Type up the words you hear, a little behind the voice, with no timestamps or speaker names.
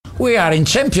We are in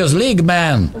Champions League,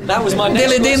 man. That was my next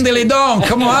Dilly din, dilly dong,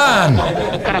 come on.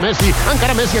 Ancora Messi,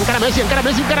 ancora Messi, ancora Messi, ancora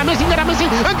Messi, ancora Messi, ancora Messi,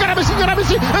 ancora Messi, ancora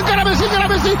Messi, ancora Messi, ancora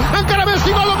Messi, ancora Messi,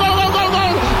 gol, gol, gol, gol,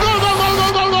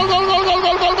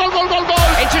 gol, gol.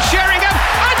 Into Sheringham,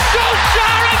 and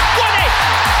Solskjaer has won it!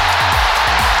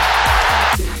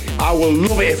 I will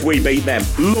love it if we beat them.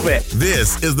 Love it.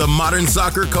 This is the Modern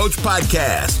Soccer Coach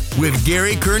Podcast with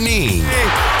Gary Curneen.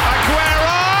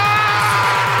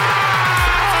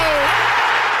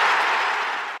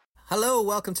 Hello,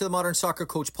 welcome to the Modern Soccer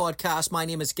Coach Podcast. My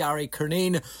name is Gary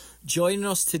Curneen. Joining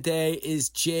us today is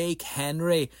Jake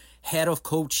Henry, Head of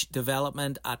Coach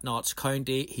Development at Notts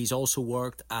County. He's also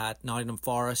worked at Nottingham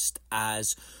Forest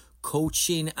as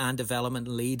coaching and development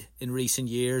lead in recent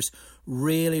years.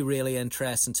 Really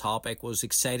interesting topic. Was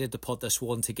excited to put this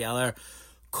one together.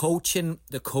 Coaching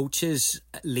the coaches,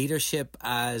 leadership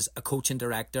as a coaching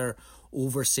director,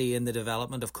 overseeing the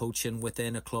development of coaching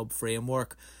within a club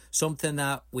framework. Something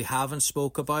that we haven't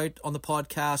spoke about on the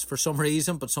podcast for some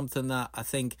reason, but something that I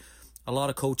think a lot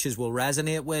of coaches will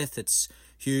resonate with. It's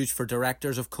huge for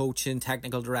directors of coaching,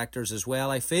 technical directors as well,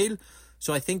 I feel.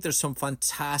 So I think there's some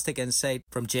fantastic insight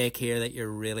from Jake here that you're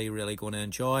really going to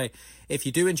enjoy. If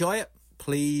you do enjoy it,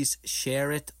 please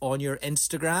share it on your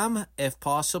Instagram, if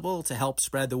possible, to help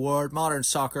spread the word. Modern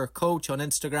Soccer Coach on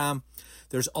Instagram.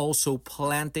 There's also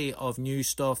plenty of new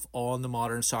stuff on the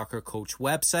Modern Soccer Coach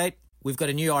website. We've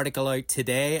got a new article out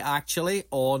today, actually,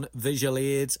 on visual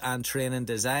aids and training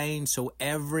design. So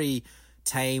every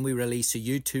time we release a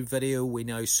YouTube video, we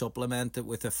now supplement it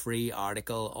with a free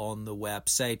article on the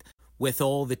website with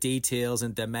all the details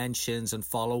and dimensions and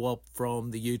follow-up from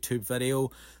the YouTube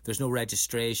video. There's no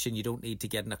registration. You don't need to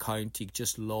get an account. You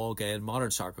just log in,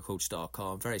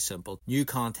 modernsoccercoach.com. Very simple. New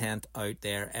content out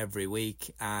there every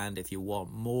week. And if you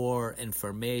want more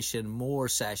information, more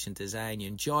session design, you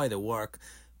enjoy the work,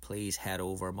 please head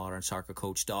over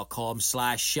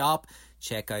modernsoccercoach.com/shop.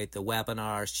 Check out the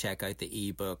webinars, check out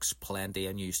the ebooks, plenty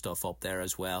of new stuff up there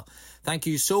as well. Thank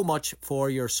you so much for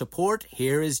your support.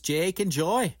 Here is Jake.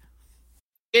 Enjoy.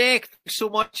 Jake, thanks so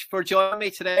much for joining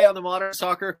me today on the Modern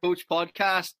Soccer Coach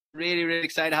Podcast. Really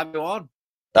excited to have you on.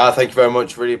 Thank you very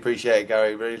much. Really appreciate it,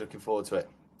 Gary. Really looking forward to it.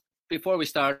 Before we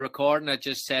started recording, I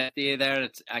just said to you there,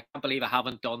 I can't believe I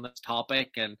haven't done this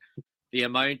topic, and the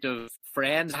amount of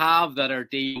friends I have that are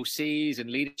DOCs and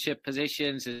leadership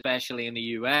positions, especially in the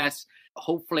US.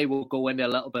 Hopefully we'll go into a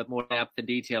little bit more depth and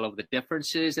detail of the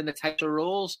differences in the types of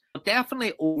roles. But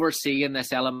definitely overseeing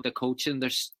this element of coaching,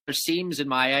 there seems in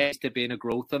my eyes to be a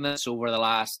growth in this over the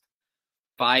last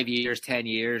 5 years, 10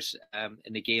 years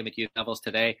in the game at youth levels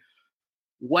today.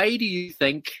 Why do you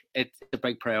think it's a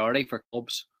big priority for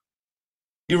clubs?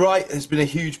 You're right. There's been a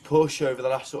huge push over the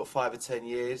last sort of 5 or 10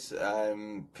 years,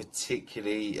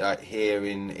 particularly here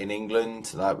in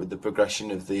England, with the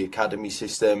progression of the academy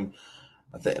system.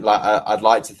 I think, I'd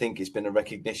like to think it's been a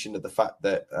recognition of the fact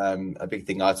that a big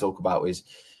thing I talk about is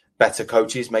better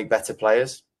coaches make better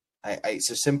players. It's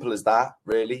as simple as that,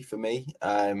 really, for me.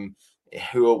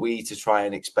 Who are we to try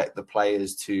and expect the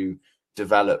players to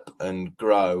develop and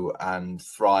grow and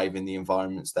thrive in the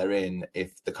environments they're in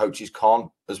if the coaches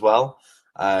can't as well?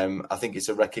 I think it's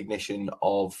a recognition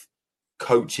of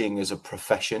coaching as a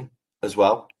profession as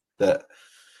well, that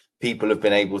people have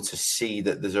been able to see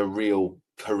that there's a real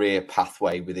career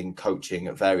pathway within coaching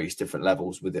at various different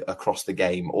levels across the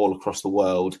game, all across the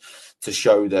world, to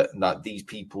show that these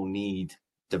people need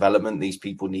development, these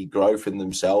people need growth in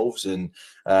themselves. And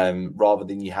rather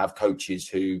than you have coaches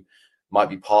who might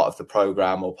be part of the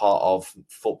program or part of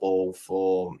football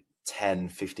for 10,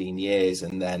 15 years,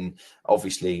 and then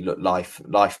obviously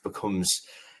life becomes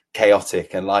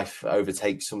chaotic and life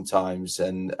overtakes sometimes,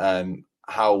 and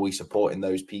how are we supporting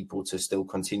those people to still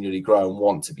continually grow and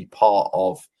want to be part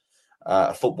of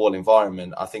a football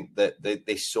environment? I think that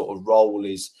this sort of role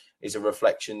is a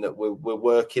reflection that we're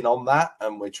working on that,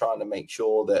 and we're trying to make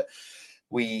sure that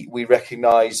we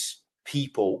recognise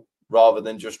people rather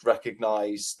than just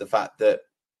recognise the fact that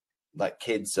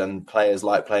kids and players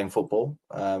like playing football,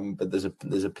 but there's a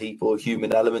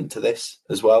human element to this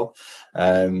as well.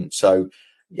 So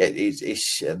yeah,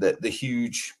 it's the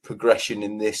huge progression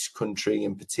in this country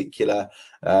in particular,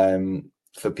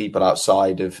 for people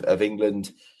outside of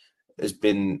England, has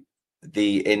been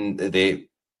the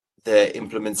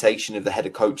implementation of the head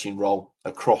of coaching role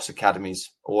across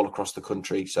academies all across the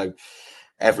country. So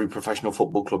every professional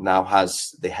football club now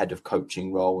has the head of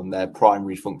coaching role, and their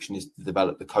primary function is to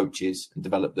develop the coaches and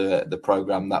develop the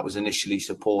program that was initially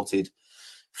supported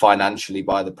financially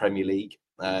by the Premier League,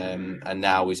 and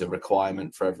now is a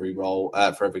requirement for every club.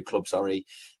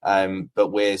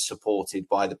 But we're supported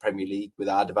by the Premier League with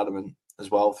our development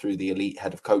as well through the Elite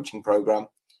Head of Coaching program,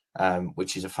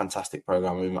 which is a fantastic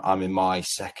program. I'm in my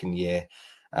second year,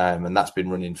 and that's been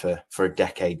running for a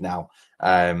decade now.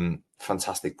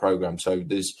 Fantastic program. So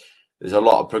there's a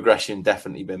lot of progression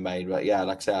definitely been made. But yeah,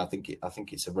 like I say, I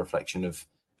think it's a reflection of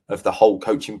the whole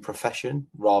coaching profession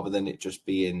rather than it just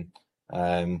being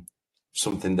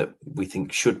something that we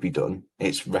think should be done.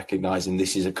 It's recognizing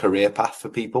this is a career path for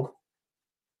people.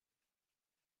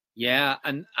 Yeah,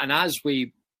 and as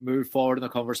we move forward in the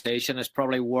conversation, it's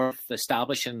probably worth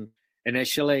establishing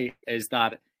initially is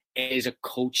that it is a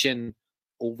coaching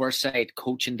oversight,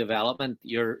 coaching development.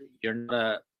 You're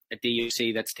not a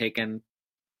DUC that's taken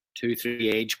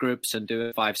 2-3 age groups and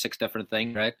doing 5-6 different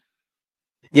things, right?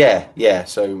 Yeah.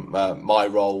 So my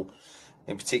role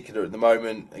in particular at the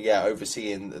moment,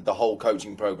 overseeing the whole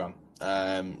coaching program.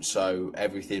 So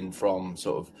everything from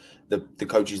sort of the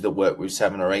coaches that work with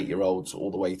 7 or 8 year olds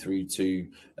all the way through to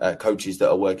coaches that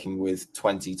are working with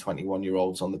 20, 21 year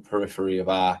olds on the periphery of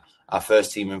our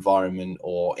first team environment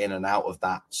or in and out of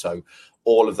that. So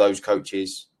all of those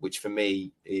coaches, which for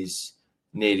me is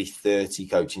nearly 30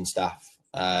 coaching staff,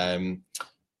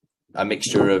 a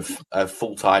mixture of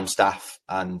full-time staff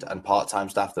and part-time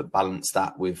staff that balance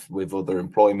that with other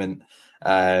employment.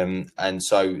 And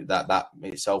so that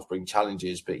itself brings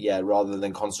challenges. But yeah, rather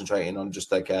than concentrating on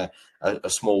just like a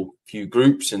small few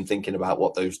groups and thinking about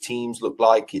what those teams look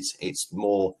like, it's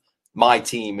more my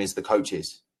team is the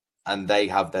coaches and they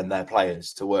have then their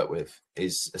players to work with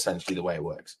is essentially the way it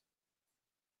works.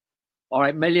 All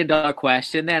right, $1 million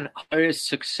question then. How is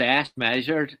success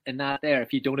measured in that there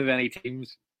if you don't have any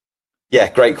teams? Yeah,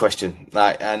 great question.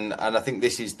 And I think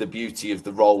this is the beauty of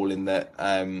the role in that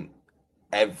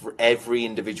every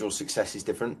individual success is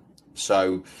different.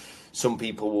 So some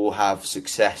people will have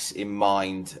success in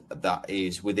mind that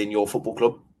is within your football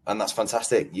club, and that's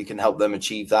fantastic. You can help them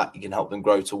achieve that. You can help them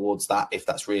grow towards that if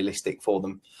that's realistic for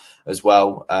them as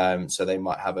well. So they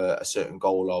might have a certain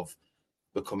goal of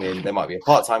becoming, they might be a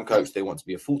part-time coach, they want to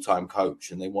be a full-time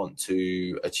coach, and they want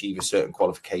to achieve a certain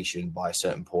qualification by a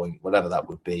certain point, whatever that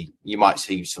would be. You might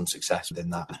see some success within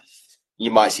that.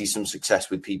 You might see some success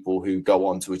with people who go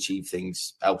on to achieve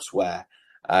things elsewhere.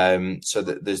 So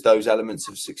that there's those elements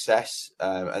of success,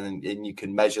 and you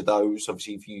can measure those,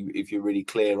 obviously, if you're really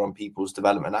clear on people's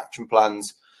development action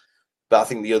plans. But I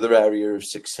think the other area of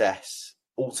success,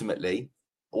 ultimately,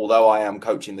 although I am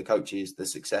coaching the coaches, the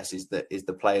success is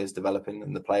the players developing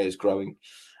and the players growing,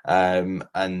 and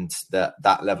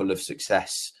that level of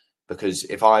success. Because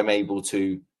if I'm able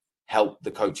to help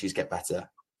the coaches get better,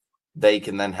 they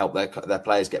can then help their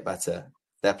players get better.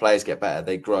 Their players get better,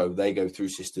 they grow, they go through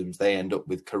systems, they end up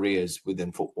with careers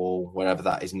within football, wherever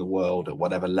that is in the world, at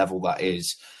whatever level that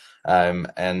is,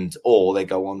 or they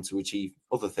go on to achieve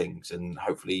other things. And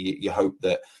hopefully, you hope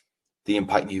that the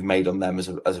impact you've made on them as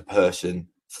a person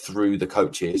through the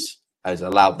coaches has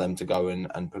allowed them to go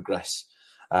and progress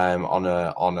on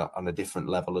a different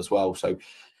level as well. So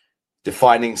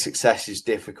defining success is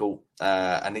difficult,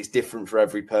 and it's different for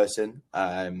every person,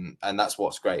 and that's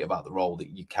what's great about the role, that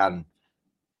you can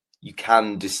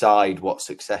decide what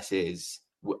success is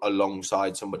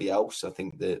alongside somebody else. I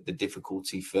think the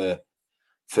difficulty for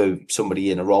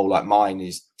somebody in a role like mine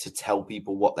is to tell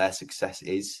people what their success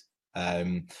is.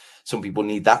 Some people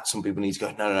need that. Some people need to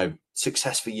go, no,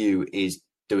 success for you is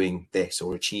doing this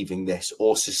or achieving this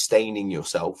or sustaining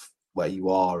yourself where you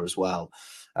are as well,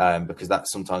 because that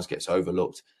sometimes gets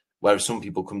overlooked. Whereas some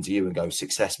people come to you and go,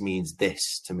 success means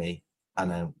this to me. And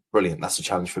then, brilliant, that's a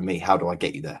challenge for me. How do I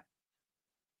get you there?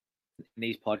 In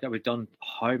these podcasts, we've done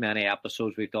how many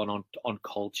episodes we've done on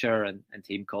culture and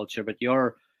team culture, but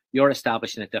you're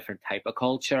establishing a different type of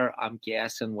culture, I'm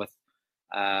guessing, with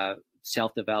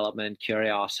self-development,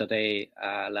 curiosity,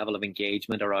 level of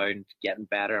engagement around getting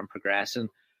better and progressing.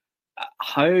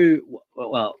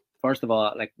 First of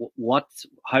all,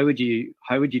 how would you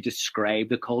describe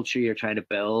the culture you're trying to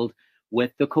build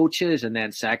with the coaches? And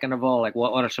then second of all,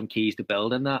 what are some keys to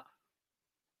building that?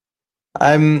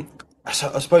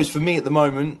 So I suppose for me at the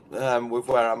moment, with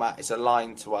where I'm at, it's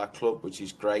aligned to our club, which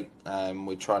is great.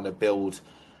 We're trying to build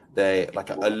a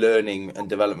learning and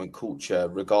development culture,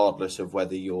 regardless of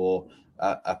whether you're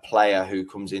a player who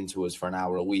comes into us for an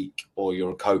hour a week or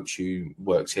you're a coach who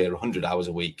works here 100 hours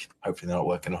a week. Hopefully they're not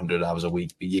working 100 hours a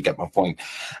week, but you get my point.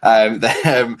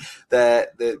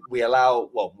 We allow,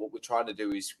 what we're trying to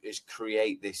do is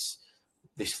create this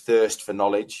thirst for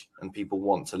knowledge, and people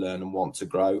want to learn and want to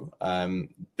grow.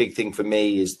 Big thing for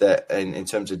me is that in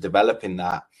terms of developing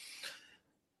that,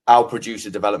 I'll produce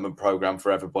a development program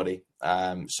for everybody.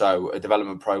 So a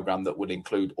development program that would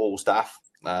include all staff.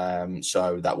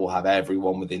 So that will have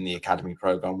everyone within the academy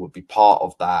program would be part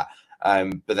of that.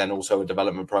 but then also a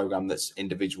development program that's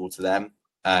individual to them.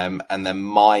 And then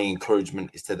my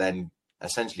encouragement is to then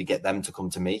essentially get them to come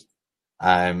to me.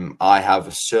 I have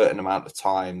a certain amount of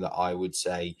time that I would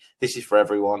say, this is for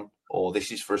everyone, or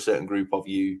this is for a certain group of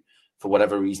you, for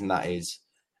whatever reason that is.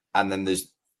 And then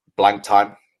there's blank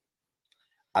time,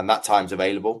 and that time's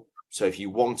available. So if you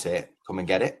want it, come and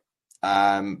get it.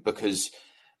 Because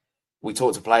we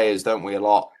talk to players, don't we, a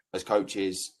lot as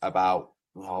coaches about,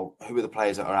 well, who are the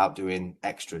players that are out doing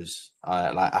extras,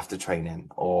 like after training,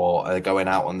 or going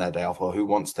out on their day off, or who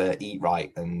wants to eat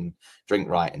right and drink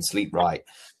right and sleep right.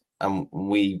 And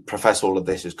we profess all of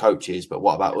this as coaches, but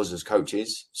what about us as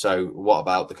coaches? So what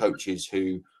about the coaches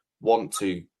who want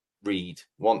to read,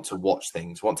 want to watch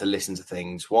things, want to listen to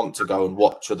things, want to go and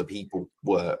watch other people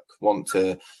work, want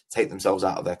to take themselves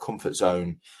out of their comfort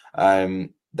zone?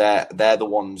 They're the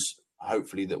ones,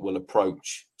 hopefully, that will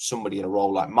approach somebody in a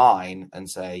role like mine and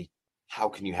say, how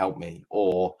can you help me?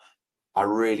 Or I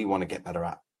really want to get better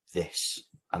at this.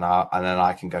 And then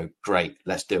I can go, great,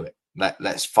 let's do it.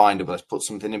 Let's put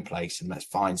something in place, and let's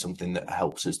find something that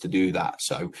helps us to do that.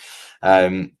 So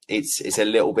it's a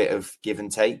little bit of give and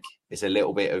take. It's a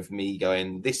little bit of me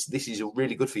going, this is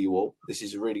really good for you all. This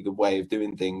is a really good way of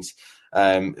doing things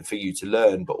for you to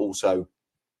learn, but also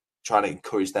trying to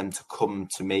encourage them to come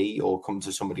to me or come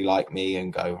to somebody like me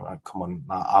and go, oh, come on,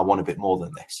 I want a bit more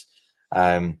than this,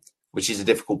 which is a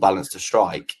difficult balance to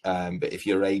strike. But if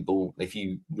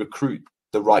you recruit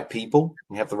the right people,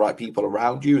 you have the right people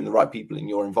around you and the right people in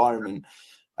your environment,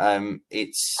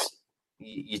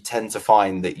 you tend to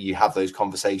find that you have those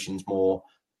conversations more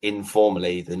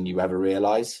informally than you ever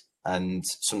realize. And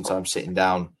sometimes sitting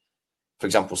down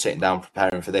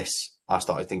preparing for this, I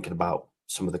started thinking about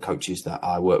some of the coaches that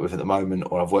I work with at the moment,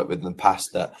 or I've worked with in the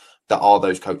past, that are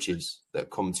those coaches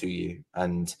that come to you,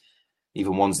 and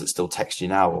even ones that still text you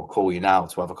now or call you now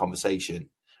to have a conversation,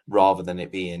 rather than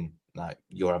it being like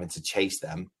you're having to chase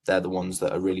them. They're the ones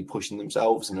that are really pushing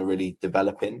themselves and are really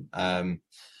developing. And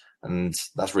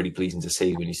that's really pleasing to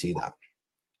see when you see that.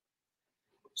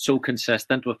 So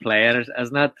consistent with players,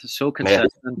 isn't it? So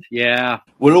consistent. Yeah.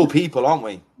 We're all people, aren't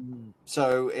we?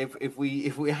 So if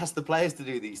we ask the players to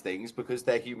do these things because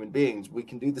they're human beings, we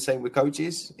can do the same with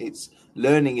coaches. It's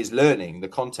learning is learning. The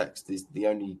context is the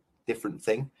only different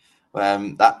thing.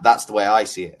 That's the way I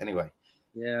see it anyway.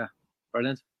 Yeah.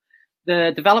 Brilliant.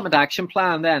 The development action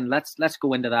plan, then let's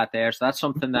go into that there. So that's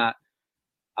something that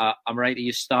I'm right.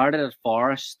 You started at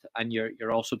Forest, and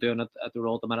you're also doing it at the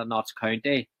role at the minute at Notts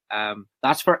County.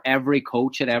 That's for every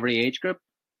coach at every age group.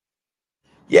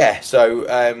 Yeah. So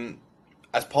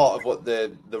as part of what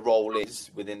the role is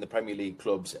within the Premier League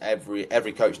clubs,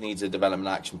 every coach needs a development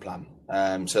action plan.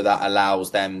 So that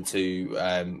allows them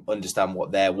to understand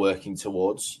what they're working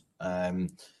towards.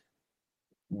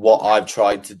 What I've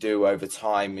tried to do over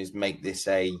time is make this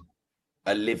a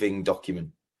living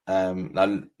document.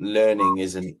 Now, learning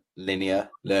isn't linear.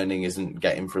 Learning isn't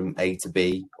getting from A to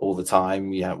B all the time.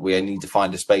 We need to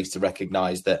find a space to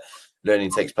recognise that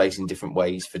learning takes place in different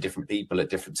ways for different people at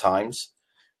different times.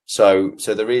 So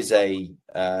there is a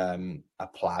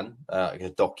plan, a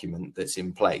document that's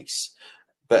in place.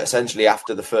 But essentially,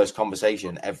 after the first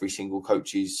conversation, every single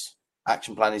coach's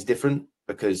action plan is different,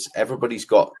 because everybody's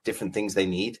got different things they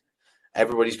need.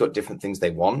 Everybody's got different things they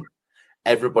want.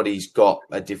 Everybody's got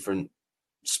a different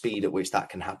speed at which that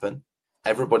can happen.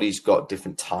 Everybody's got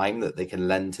different time that they can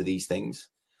lend to these things.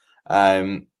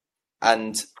 And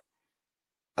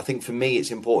I think for me,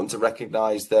 it's important to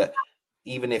recognize that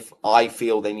even if I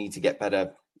feel they need to get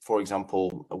better, for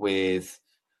example, with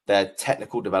their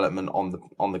technical development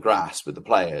on the grass with the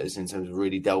players, in terms of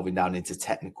really delving down into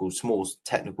small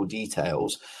technical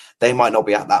details, they might not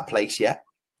be at that place yet.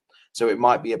 So it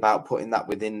might be about putting that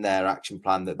within their action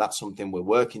plan, that's something we're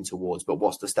working towards, but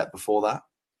what's the step before that?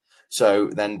 So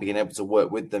then being able to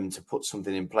work with them to put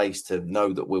something in place to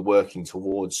know that we're working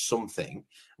towards something,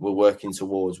 we're working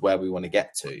towards where we want to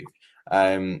get to.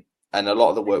 And a lot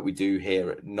of the work we do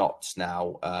here at Notts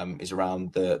now is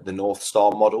around the North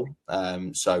Star model.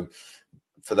 So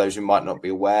for those who might not be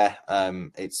aware,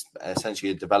 it's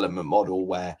essentially a development model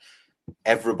where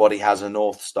everybody has a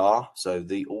North Star. So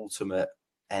the ultimate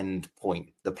end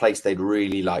point, the place they'd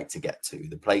really like to get to,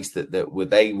 the place that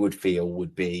they would feel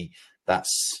would be,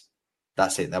 that's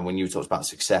it. Then when you talk about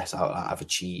success, I've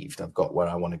achieved, I've got where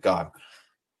I want to go.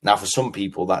 Now, for some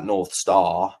people, that North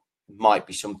Star might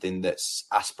be something that's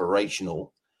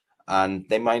aspirational, and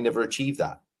they may never achieve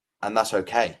that, and that's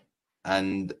okay.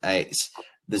 And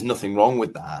there's nothing wrong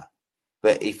with that.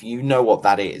 But if you know what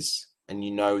that is, and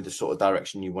you know the sort of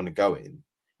direction you want to go in,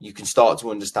 you can start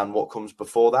to understand what comes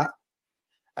before that.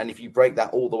 And if you break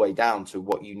that all the way down to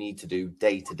what you need to do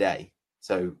day to day,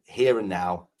 so here and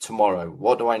now, tomorrow,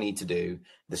 what do I need to do?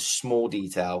 The small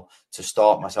detail to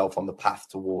start myself on the path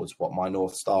towards what my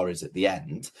North Star is at the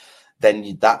end,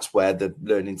 then that's where the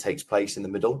learning takes place in the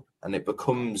middle. And it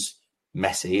becomes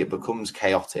messy, it becomes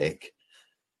chaotic,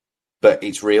 but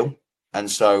it's real. And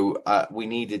so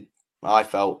I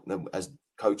felt that as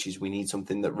coaches, we need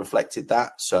something that reflected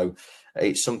that. So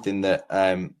it's something that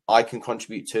I can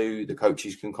contribute to, the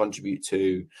coaches can contribute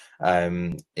to.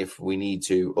 If we need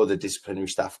to, other disciplinary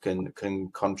staff can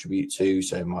contribute to.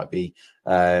 So it might be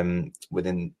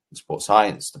within the sports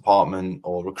science department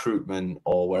or recruitment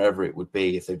or wherever it would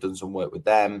be, if they've done some work with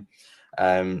them.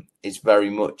 It's very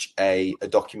much a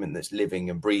document that's living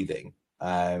and breathing,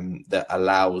 that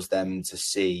allows them to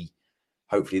see.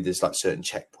 Hopefully there's like certain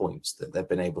checkpoints that they've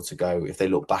been able to go, if they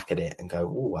look back at it and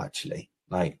go, oh, actually,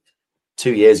 like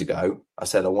 2 years ago, I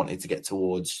said I wanted to get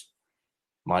towards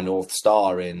my North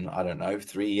Star in, I don't know,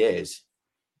 3 years.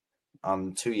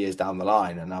 I'm 2 years down the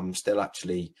line and I'm still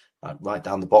actually right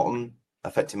down the bottom,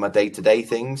 affecting my day-to-day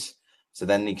things. So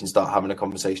then you can start having a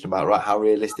conversation about, right, how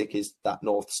realistic is that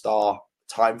North Star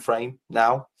time frame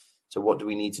now? So what do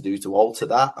we need to do to alter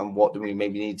that? And what do we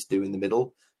maybe need to do in the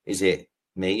middle? Is it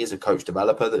me as a coach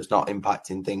developer that's not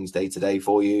impacting things day to day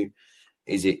for you?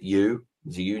 Is it you?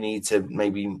 Do you need to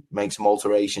maybe make some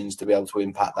alterations to be able to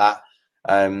impact that?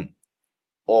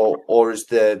 Or is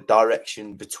the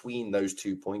direction between those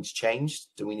 2 points changed?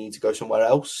 Do we need to go somewhere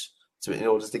else in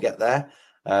order to get there?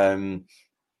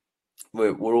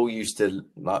 We're all used to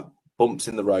like bumps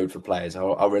in the road for players.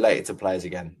 I'll relate it to players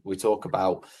again. We talk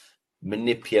about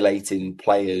manipulating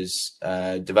players'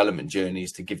 development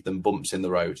journeys to give them bumps in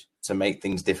the road, to make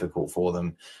things difficult for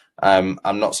them.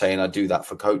 I'm not saying I do that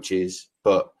for coaches,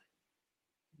 but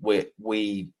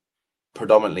we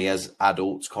predominantly as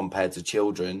adults compared to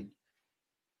children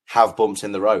have bumps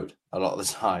in the road a lot of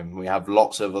the time. We have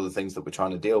lots of other things that we're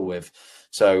trying to deal with.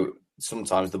 So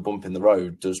sometimes the bump in the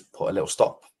road does put a little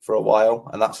stop for a while,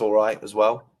 and that's all right as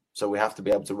well. So we have to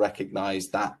be able to recognize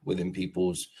that within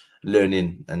people's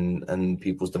learning and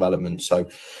people's development. So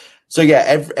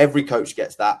yeah, every coach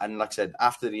gets that. And like I said,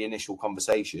 after the initial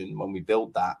conversation, when we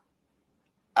build that,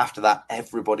 after that,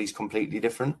 everybody's completely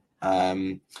different.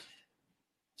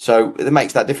 So it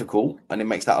makes that difficult and it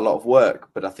makes that a lot of work.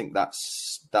 But I think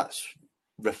that's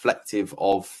reflective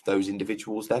of those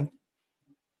individuals then.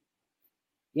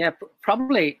 Yeah,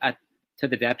 probably to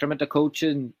the detriment of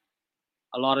coaching.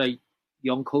 A lot of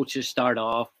young coaches start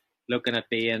off looking at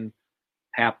being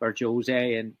Pep or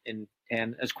Jose in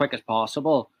 10 as quick as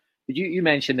possible. But you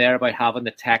mentioned there about having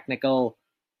the technical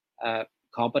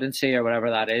competency or whatever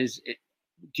that is.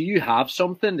 Do you have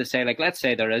something to say, like, let's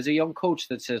say there is a young coach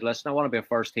that says, listen, I want to be a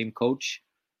first team coach.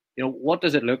 You know, what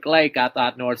does it look like at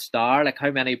that North Star? Like,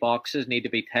 how many boxes need to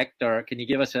be ticked? Or can you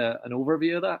give us an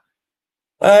overview of that?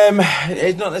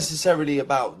 It's not necessarily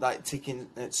about like ticking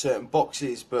certain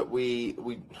boxes, but we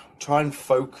try and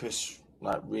focus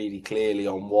like really clearly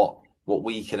on what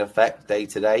we can affect day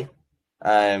to day.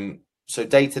 So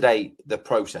day to day, the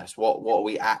process, what are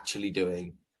we actually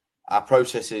doing? Our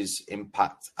processes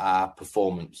impact our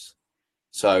performance.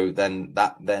 So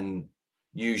then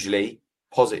usually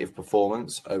positive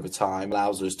performance over time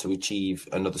allows us to achieve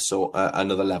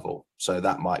another level. So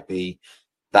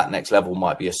that next level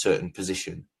might be a certain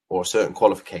position or a certain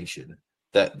qualification.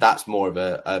 That's more of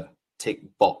a tick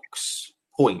box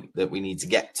point that we need to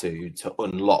get to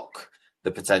unlock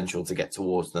the potential to get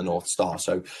towards the North Star.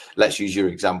 So let's use your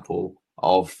example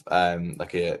of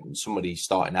somebody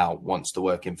starting out wants to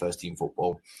work in first team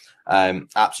football.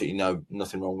 Absolutely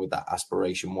nothing wrong with that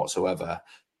aspiration whatsoever.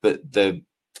 But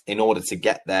in order to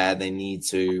get there, they need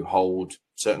to hold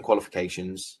certain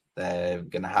qualifications. They're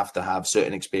going to have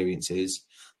certain experiences.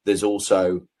 There's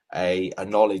also a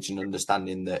knowledge and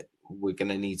understanding that we're going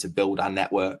to need to build our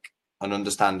network and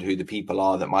understand who the people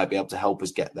are that might be able to help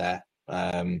us get there.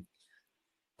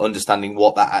 Understanding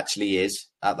what that actually is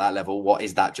at that level. What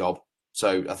is that job?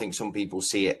 So I think some people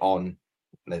see it on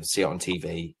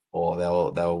TV, or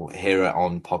they'll hear it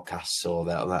on podcasts,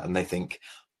 and they think,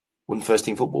 wouldn't first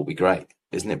team football be great?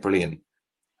 Isn't it brilliant?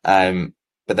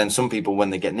 But then some people, when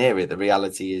they get near it, the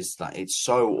reality is that it's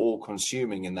so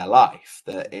all-consuming in their life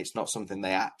that it's not something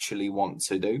they actually want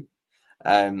to do.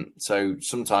 So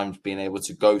sometimes being able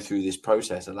to go through this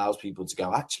process allows people to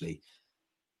go, actually,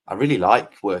 I really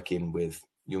like working with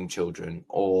young children,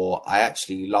 or I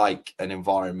actually like an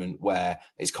environment where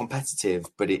it's competitive,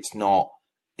 but it's not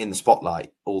in the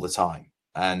spotlight all the time.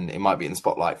 And it might be in the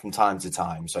spotlight from time to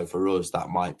time. So for us, that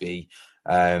might be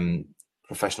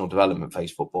professional development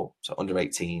phase football. So under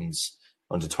 18s,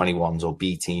 under 21s or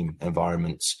B team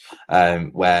environments,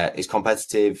 where it's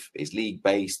competitive, it's league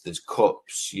based, there's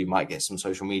cups, you might get some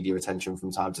social media attention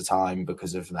from time to time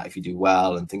because of that if you do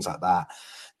well and things like that.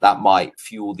 That might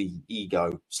fuel the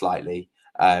ego slightly,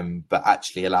 but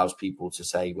actually allows people to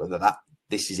say whether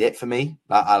this is it for me.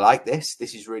 I like this.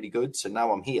 This is really good. So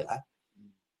now I'm here.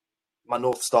 My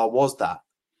North Star was that,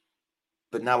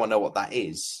 but now I know what that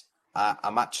is.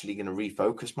 I'm actually going to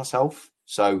refocus myself.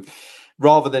 So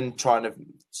rather than trying to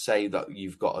say that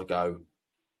you've got to go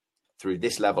through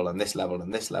this level and this level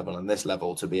and this level and this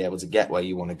level to be able to get where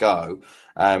you want to go,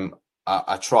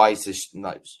 I try to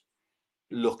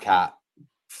look at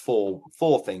four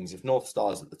things. If North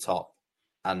Star's at the top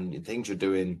and the things you're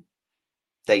doing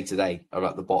day to day are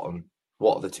at the bottom,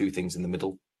 what are the two things in the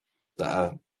middle that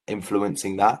are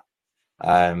influencing that?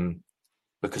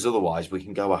 Because otherwise we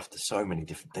can go after so many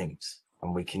different things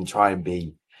and we try and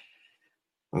be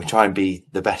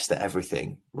the best at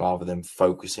everything rather than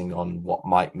focusing on what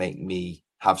might make me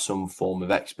have some form of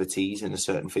expertise in a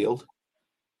certain field.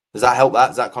 Does that help?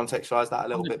 Does that contextualize that a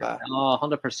little bit better? Oh,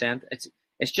 100%.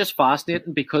 It's just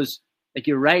fascinating because, like,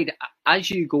 you're right.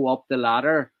 As you go up the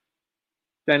ladder,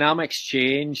 dynamics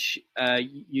change.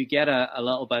 You get a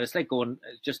little bit. It's like going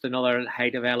just another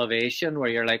height of elevation where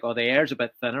you're like, oh, the air's a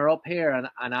bit thinner up here,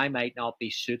 and I might not be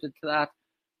suited to that.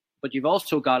 But you've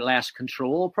also got less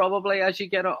control probably as you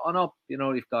get on up. You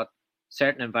know, you've got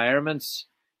certain environments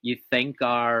you think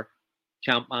are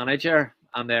champ manager,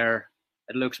 and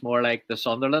it looks more like the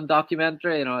Sunderland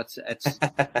documentary. You know, it's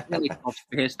really tough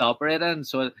space to operate in.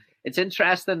 So it's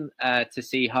interesting to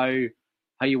see how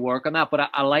you work on that. But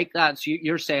I like that. So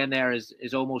you're saying there is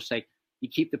almost like you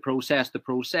keep the process,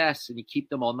 and you keep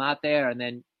them on that there, and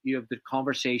then you have the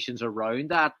conversations around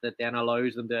that then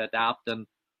allows them to adapt and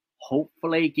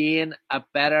hopefully gain a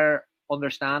better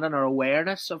understanding or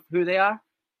awareness of who they are.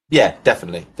 Yeah,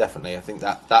 definitely. I think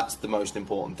that's the most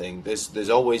important thing. There's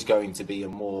always going to be a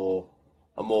more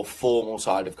formal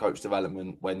side of coach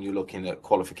development when you're looking at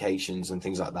qualifications and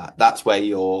things like that. That's where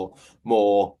your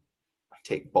more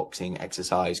tick boxing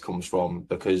exercise comes from,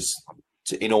 because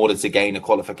in order to gain a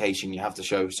qualification, you have to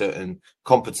show certain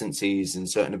competencies and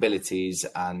certain abilities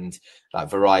and like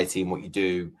variety in what you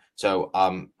do. So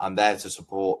I'm there to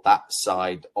support that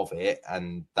side of it,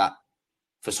 and that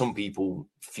for some people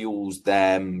fuels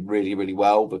them really, really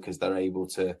well because they're able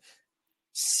to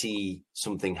see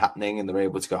something happening and they're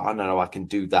able to go, oh, no, I can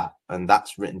do that, and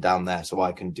that's written down there, so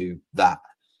I can do that.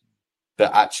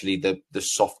 But actually, the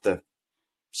softer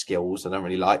skills, I don't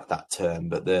really like that term,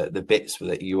 but the bits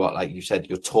that you are, like you said,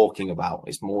 you're talking about,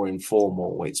 it's more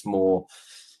informal, it's more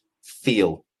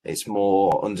feel, it's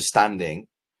more understanding.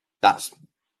 That's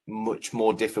much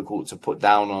more difficult to put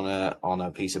down on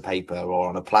a piece of paper or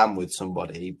on a plan with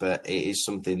somebody, but it is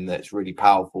something that's really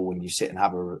powerful when you sit and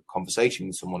have a conversation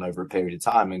with someone over a period of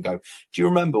time and go, do you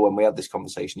remember when we had this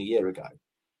conversation a year ago?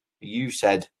 You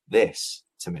said this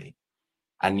to me,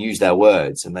 and use their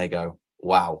words, and they go,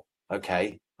 wow,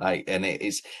 okay. Like, and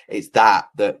it's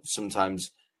that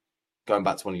sometimes, going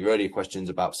back to one of your earlier questions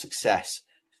about success,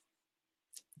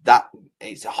 that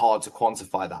it's hard to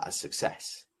quantify that as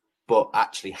success. But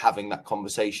actually having that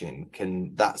conversation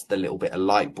that's the little bit of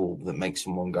light bulb that makes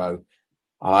someone go,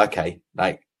 oh, okay,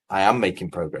 like I am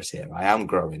making progress here. I am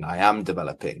growing. I am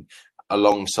developing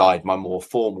alongside my more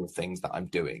formal things that I'm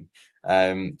doing.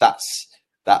 That's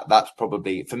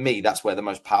probably, for me, that's where the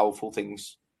most powerful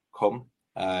things come.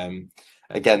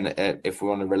 Again, if we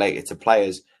want to relate it to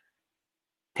players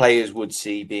would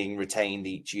see being retained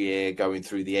each year, going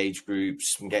through the age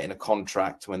groups, and getting a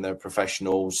contract when they're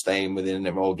professionals, staying within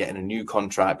their role, getting a new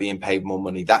contract, being paid more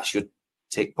money. That's your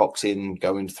tick boxing,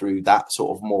 going through that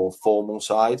sort of more formal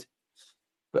side.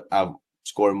 But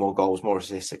scoring more goals, more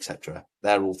assists, etc.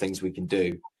 They're all things we can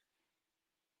do.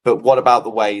 But what about the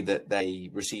way that they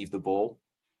receive the ball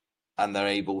and they're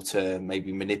able to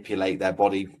maybe manipulate their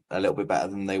body a little bit better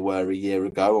than they were a year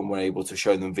ago, and we're able to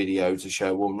show them video to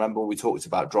show, well, remember we talked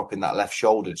about dropping that left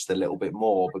shoulder just a little bit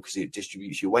more because it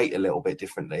distributes your weight a little bit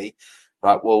differently,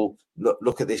 right? Well,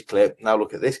 look at this clip. Now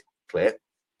look at this clip.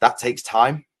 That takes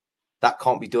time. That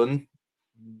can't be done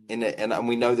in it. And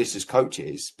we know this as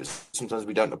coaches, but sometimes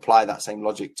we don't apply that same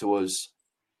logic to us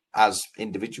as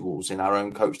individuals in our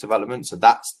own coach development. So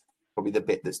that's probably the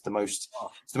bit that's the most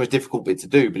difficult bit to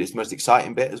do, but it's the most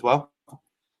exciting bit as well.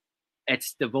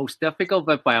 It's the most difficult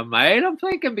bit by a mile, I'm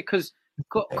thinking, because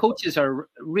coaches are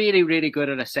really, really good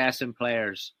at assessing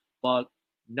players, but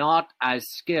not as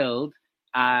skilled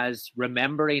as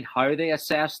remembering how they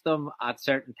assess them at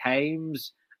certain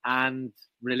times and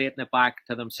relating it back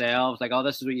to themselves. Like, oh,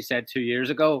 this is what you said 2 years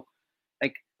ago.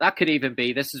 Like, that could even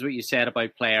be, this is what you said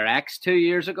about player X 2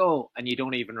 years ago, and you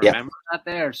don't even remember that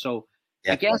there. So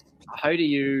I guess how do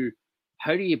you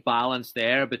balance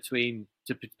there between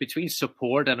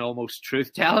support and almost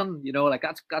truth telling? You know, like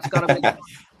that's got to be.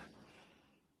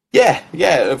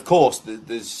 Yeah, of course.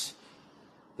 There's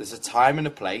a time and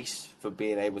a place for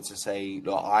being able to say,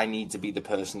 look, I need to be the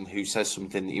person who says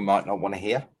something that you might not want to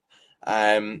hear.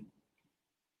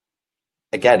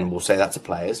 Again, we'll say that to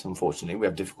players. Unfortunately, we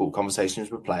have difficult conversations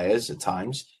with players at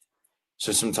times.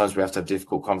 So sometimes we have to have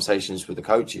difficult conversations with the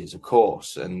coaches, of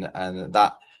course, and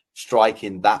that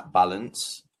striking that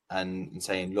balance and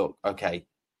saying, look, okay,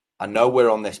 I know we're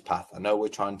on this path. I know we're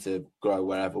trying to grow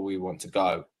wherever we want to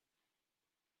go,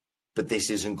 but this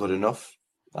isn't good enough.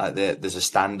 There's a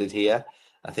standard here.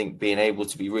 I think being able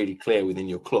to be really clear within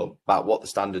your club about what the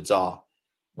standards are,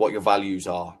 what your values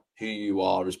are, who you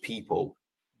are as people,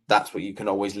 that's what you can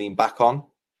always lean back on.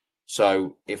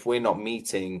 So if we're not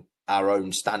meeting our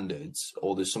own standards,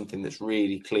 or there's something that's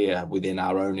really clear within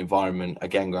our own environment,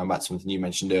 again, going back to something you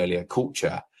mentioned earlier,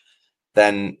 culture,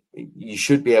 then you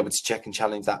should be able to check and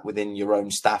challenge that within your own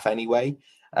staff anyway.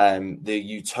 The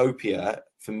utopia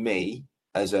for me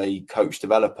as a coach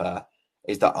developer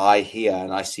is that I hear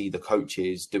and I see the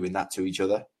coaches doing that to each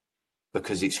other,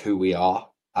 because it's who we are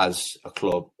as a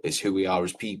club, it's who we are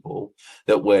as people,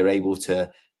 that we're able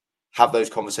to have those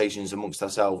conversations amongst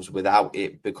ourselves without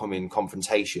it becoming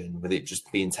confrontation, with it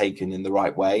just being taken in the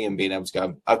right way and being able to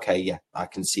go, okay, yeah, I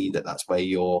can see that that's where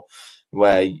you're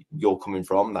coming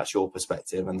from. That's your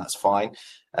perspective, and that's fine.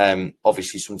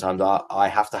 Obviously, sometimes I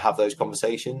have to have those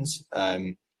conversations,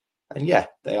 and yeah,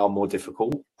 they are more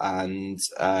difficult. And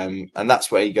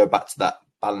that's where you go back to that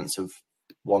balance of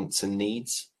wants and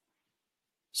needs.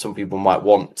 Some people might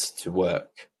want to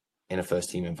work in a first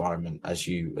team environment, as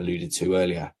you alluded to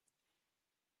earlier.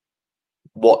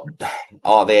 What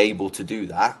are they able to do?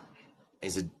 That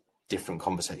is a different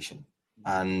conversation.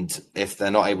 And if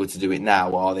they're not able to do it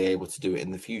now, are they able to do it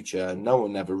in the future? No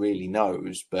one ever really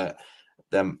knows, but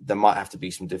there might have to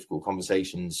be some difficult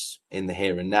conversations in the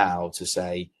here and now to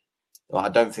say, well, I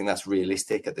don't think that's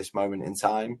realistic at this moment in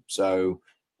time. So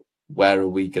where are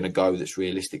we going to go that's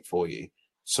realistic for you?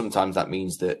 Sometimes that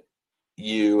means that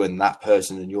you and that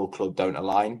person and your club don't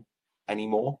align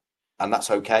anymore. And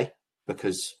that's okay,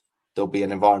 because there'll be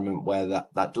an environment where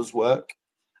that does work.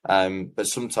 But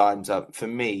sometimes for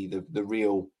me,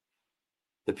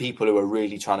 the people who are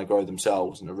really trying to grow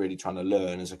themselves and are really trying to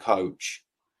learn as a coach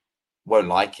won't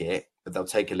like it, but they'll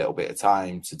take a little bit of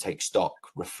time to take stock,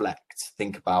 reflect,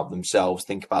 think about themselves,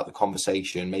 think about the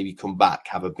conversation, maybe come back,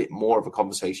 have a bit more of a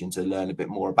conversation to learn a bit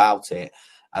more about it,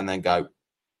 and then go,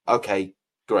 okay,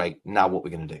 great, now what we're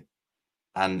going to do,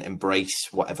 and embrace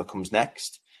whatever comes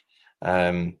next.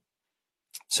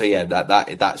 So yeah,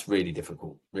 that's really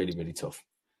difficult, really, really tough.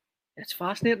 It's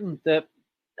fascinating that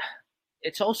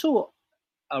it's also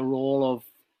a role of,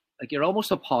 like, you're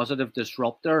almost a positive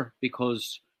disruptor,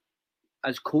 because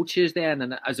as coaches then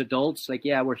and as adults, like,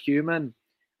 yeah, we're human.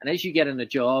 And as you get in a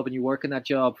job and you work in that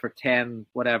job for 10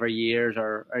 whatever years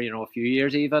or a few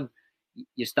years even,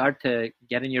 you start to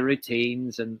get in your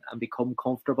routines and become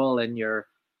comfortable in your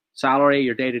salary,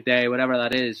 your day-to-day, whatever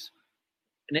that is.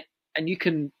 And you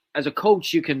can, as a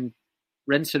coach, you can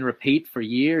rinse and repeat for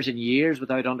years and years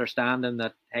without understanding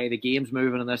that, hey, the game's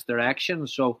moving in this direction.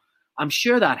 So I'm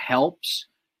sure that helps,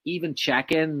 even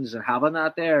check-ins and having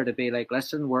that there to be like,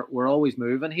 listen, we're always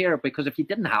moving here. Because if you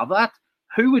didn't have that,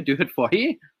 who would do it for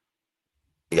you?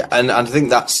 Yeah, and I think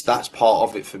that's part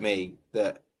of it for me,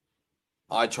 that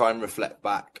I try and reflect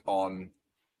back on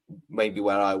maybe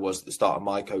where I was at the start of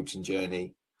my coaching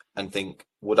journey and think,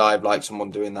 would I have liked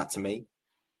someone doing that to me?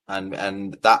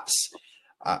 And that's,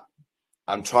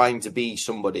 I'm trying to be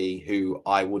somebody who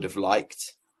I would have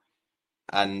liked.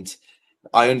 And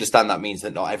I understand that means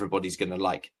that not everybody's going to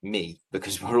like me,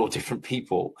 because we're all different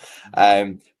people.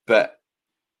 But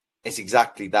it's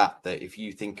exactly that if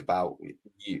you think about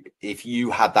if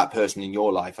you had that person in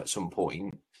your life at some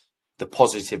point, the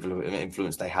positive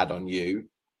influence they had on you,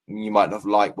 you might not have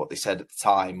liked what they said at the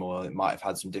time, or it might have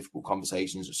had some difficult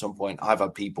conversations at some point. I've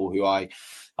had people who I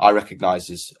recognize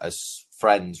as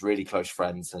friends, really close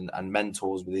friends and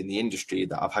mentors within the industry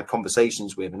that I've had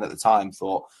conversations with, and at the time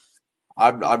thought,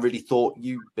 I really thought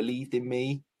you believed in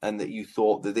me and that you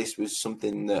thought that this was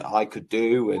something that I could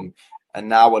do. And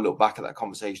now I look back at that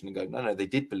conversation and go, no, they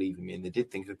did believe in me and they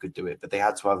did think I could do it, but they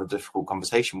had to have a difficult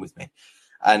conversation with me.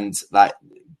 And like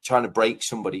trying to break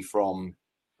somebody from,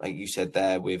 like you said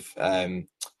there, with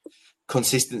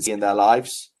consistency in their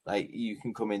lives. Like, you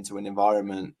can come into an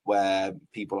environment where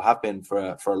people have been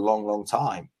for a long, long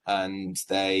time, and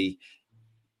they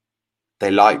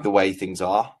they like the way things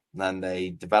are, and they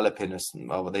develop players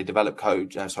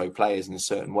in a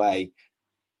certain way,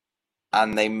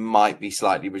 and they might be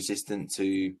slightly resistant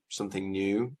to something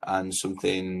new and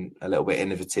something a little bit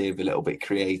innovative, a little bit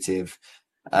creative.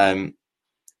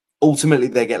 Ultimately,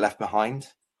 they get left behind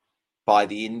by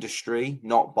the industry,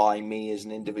 not by me as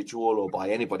an individual or by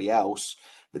anybody else,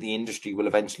 but the industry will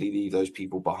eventually leave those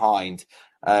people behind.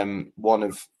 One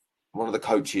of the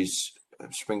coaches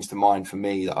springs to mind for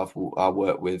me that I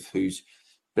worked with, who's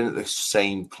been at the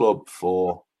same club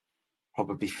for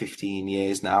probably 15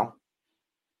 years now,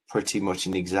 pretty much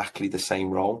in exactly the same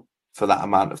role for that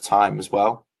amount of time as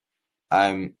well,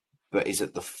 but is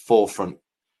at the forefront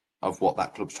of what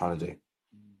that club's trying to do,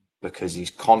 because he's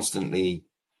constantly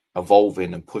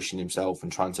evolving and pushing himself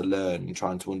and trying to learn and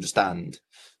trying to understand.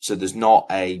 So there's not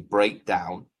a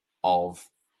breakdown of,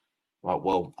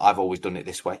 well, I've always done it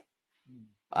this way.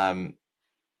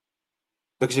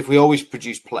 Because if we always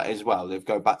produce players,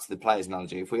 go back to the players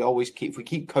analogy, if we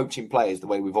keep coaching players the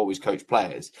way we've always coached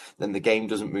players, then the game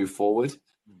doesn't move forward.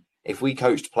 If we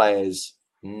coached players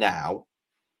now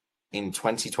in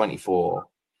 2024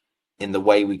 in the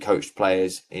way we coached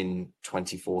players in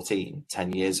 2014,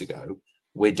 10 years ago,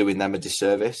 we're doing them a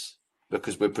disservice,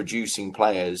 because we're producing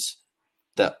players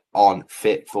that aren't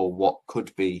fit for what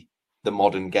could be the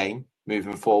modern game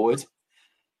moving forward.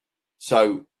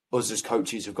 So us as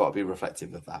coaches have got to be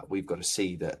reflective of that. We've got to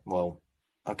see that, well,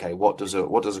 okay, what does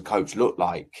a coach look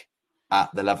like at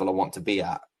the level I want to be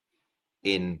at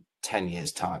in 10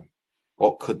 years' time?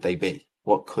 What could they be?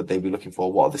 What could they be looking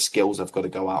for? What are the skills I've got to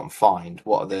go out and find?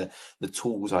 What are the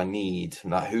tools I need?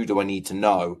 Like, who do I need to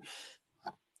know?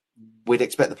 We'd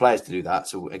expect the players to do that.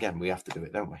 So again, we have to do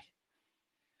it, don't we?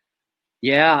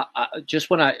 Yeah. I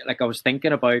was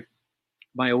thinking about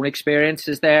my own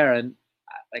experiences there, and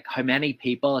like how many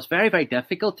people, it's very, very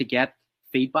difficult to get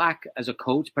feedback as a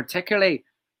coach, particularly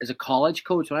as a college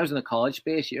coach. When I was in the college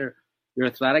space, your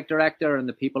athletic director and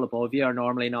the people above you are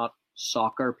normally not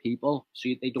soccer people, so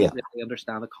they don't really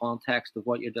understand the context of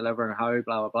what you're delivering, how,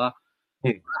 blah, blah, blah.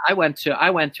 I went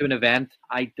to an event.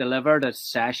 I delivered a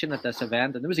session at this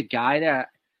event, and there was a guy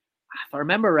there. If I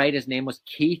remember right, his name was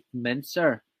Keith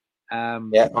Mincer.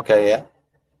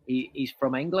 He's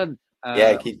from England.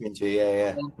 Keith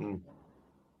Mincer,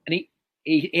 And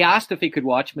he asked if he could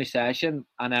watch my session,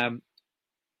 and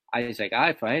I was like,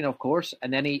 "Aye, fine, of course."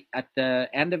 And then at the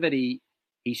end of it,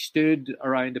 he stood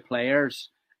around the players,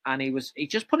 and he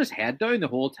just put his head down the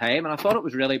whole time, and I thought it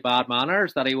was really bad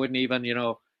manners that he wouldn't even,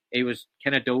 he was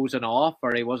kind of dozing off,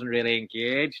 or he wasn't really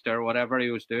engaged, or whatever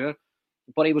he was doing.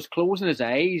 But he was closing his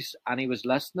eyes, and he was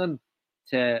listening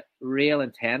to real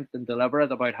intent and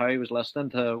deliberate about how he was listening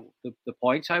to the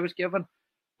points I was giving.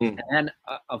 And then,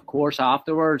 of course,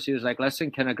 afterwards, he was like,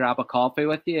 "Listen, can I grab a coffee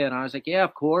with you?" And I was like, "Yeah,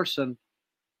 of course." And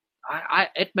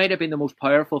it might have been the most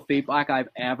powerful feedback I've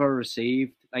ever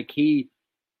received. Like, he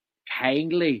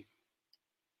kindly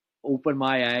opened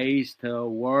my eyes to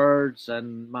words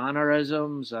and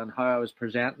mannerisms and how I was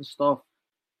presenting stuff.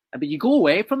 But you go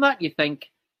away from that, you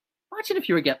think, imagine if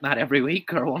you were getting that every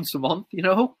week or once a month,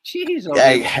 Jeez.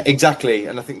 Yeah, exactly.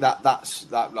 And I think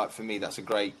that's like, for me, that's a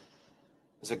great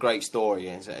story.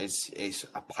 It's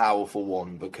a powerful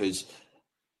one, because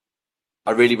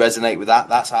I really resonate with that.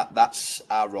 That's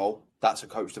our role. That's a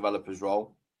coach developer's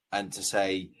role. And to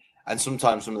say, and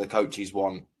sometimes some of the coaches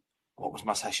want, what was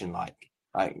my session like?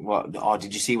 Like, what? Oh,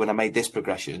 did you see when I made this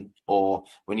progression? Or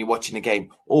when you're watching a game,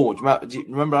 do you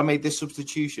remember I made this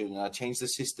substitution and I changed the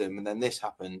system and then this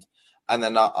happened? And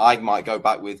then I might go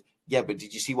back with, yeah, but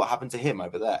did you see what happened to him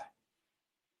over there?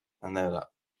 And they're like,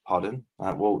 pardon?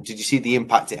 Well, did you see the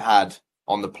impact it had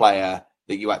on the player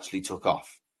that you actually took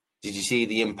off? Did you see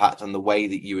the impact on the way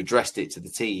that you addressed it to the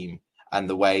team and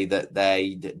the way that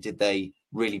they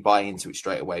really buy into it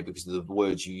straight away because of the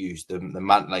words you use,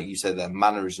 like you said, the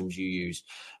mannerisms you use,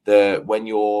 when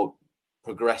you're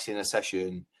progressing a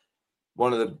session?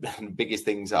 One of the biggest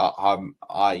things that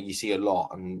you see a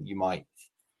lot, and you might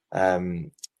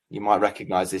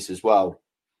recognize this as well.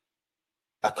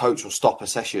 A coach will stop a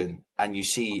session and you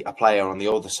see a player on the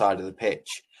other side of the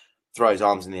pitch throw his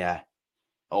arms in the air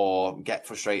or get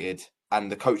frustrated,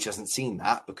 and the coach hasn't seen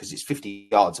that because it's 50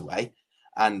 yards away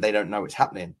and they don't know it's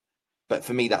happening. But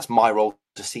for me, that's my role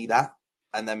to see that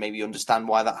and then maybe understand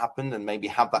why that happened and maybe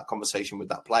have that conversation with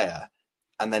that player.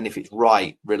 And then if it's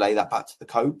right, relay that back to the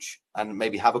coach and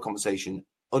maybe have a conversation,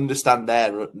 understand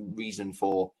their reason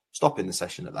for stopping the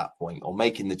session at that point, or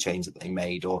making the change that they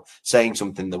made, or saying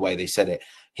something the way they said it,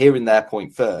 hearing their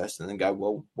point first, and then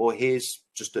go, well, here's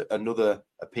just another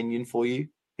opinion for you.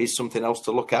 Here's something else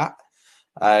to look at.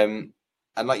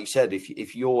 like you said,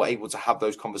 if you're able to have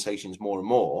those conversations more and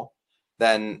more,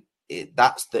 then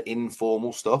that's the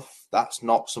informal stuff. That's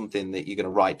not something that you're going to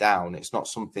write down. It's not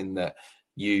something that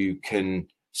you can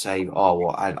say, oh,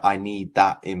 well, I need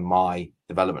that in my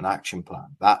development action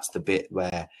plan. That's the bit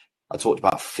where I talked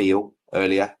about feel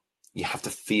earlier. You have to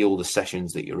feel the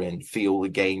sessions that you're in, feel the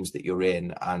games that you're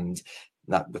in, and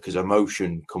that, because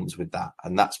emotion comes with that.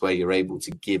 And that's where you're able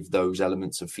to give those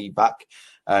elements of feedback.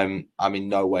 I'm in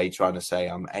no way trying to say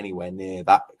I'm anywhere near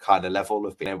that kind of level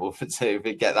of being able to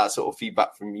get that sort of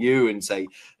feedback from you and say,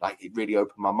 like, it really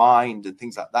opened my mind and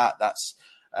things like that. That's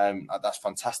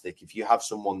fantastic. If you have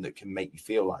someone that can make you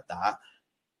feel like that,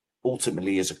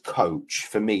 ultimately as a coach,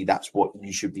 for me, that's what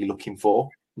you should be looking for.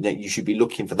 You should be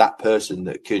looking for that person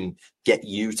that can get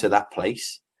you to that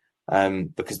place,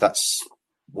 because that's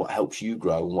what helps you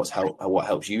grow and what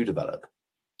helps you develop.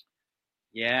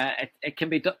 Yeah, it can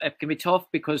be tough,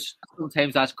 because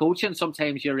sometimes that's coaching.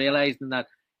 Sometimes you're realizing that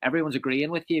everyone's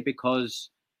agreeing with you because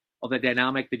of the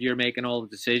dynamic that you're making all the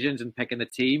decisions and picking the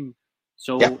team.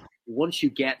 So once you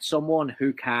get someone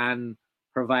who can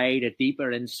provide a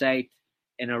deeper insight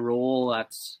in a role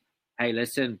that's, hey,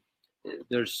 listen,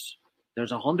 there's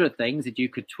 100 things that you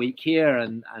could tweak here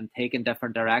and take in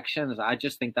different directions. I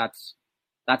just think that's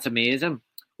amazing.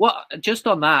 Well, just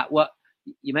on that, what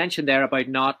you mentioned there about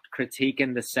not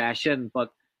critiquing the session, but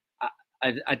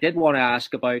I did want to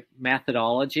ask about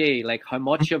methodology. Like, how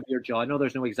much of your job, I know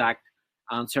there's no exact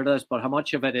answer to this, but how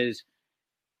much of it is,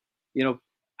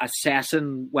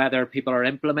 assessing whether people are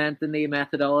implementing the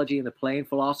methodology and the playing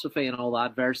philosophy and all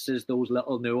that versus those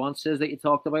little nuances that you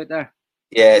talked about there?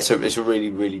 Yeah, it's a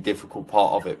really, really difficult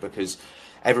part of it, because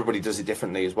everybody does it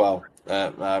differently as well,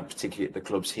 particularly at the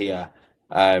clubs here.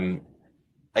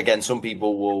 Again, some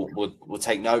people will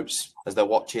take notes as they're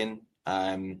watching.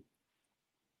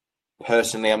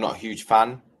 Personally, I'm not a huge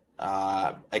fan.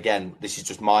 Again, this is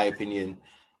just my opinion,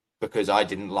 because I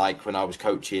didn't like, when I was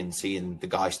coaching, seeing the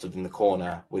guy stood in the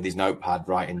corner with his notepad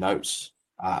writing notes.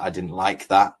 I didn't like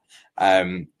that.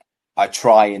 I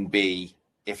try and be,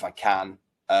 if I can,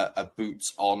 a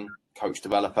boots on coach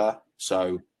developer.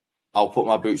 So I'll put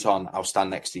my boots on, I'll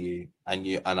stand next to you,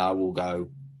 and I will go,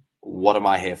 what am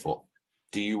I here for?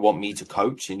 Do you want me to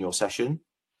coach in your session?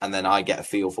 And then I get a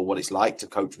feel for what it's like to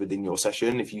coach within your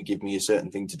session. If you give me a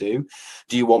certain thing to do,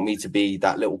 do you want me to be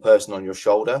that little person on your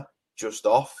shoulder, just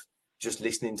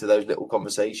listening to those little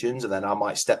conversations? And then I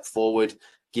might step forward,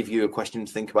 give you a question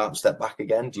to think about, and step back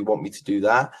again. Do you want me to do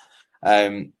that?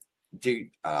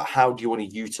 How do you want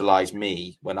to utilize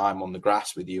me when I'm on the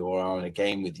grass with you or on a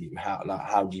game with you?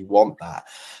 How do you want that?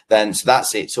 Then, so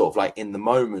that's it, sort of like in the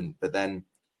moment. But then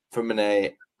from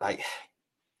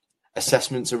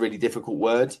assessment's a really difficult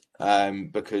word,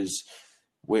 because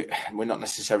we're not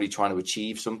necessarily trying to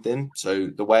achieve something. So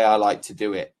the way I like to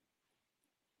do it,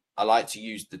 I like to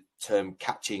use the term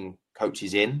catching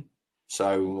coaches in.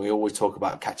 So we always talk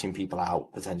about catching people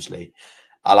out, potentially.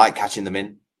 I like catching them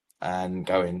in and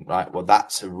going, right, well,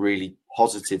 that's a really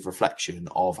positive reflection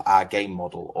of our game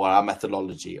model or our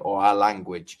methodology or our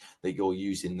language that you're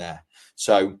using there.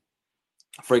 So,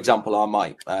 for example, I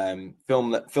might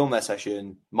film their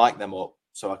session, mic them up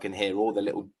so I can hear all the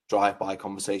little drive-by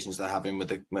conversations they're having with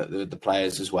the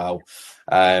players as well.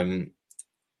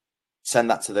 Send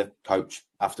that to the coach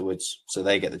afterwards so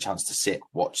they get the chance to sit,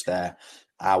 watch their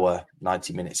hour,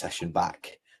 90-minute session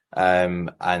back,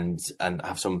 and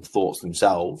have some thoughts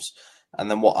themselves. And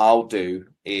then what I'll do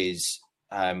is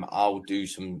I'll do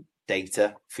some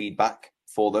data feedback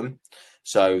for them.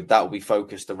 So that will be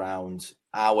focused around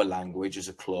our language as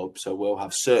a club. So we'll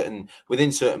have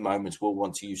within certain moments, we'll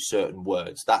want to use certain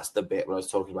words. That's the bit where I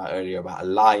was talking about earlier about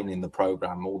aligning the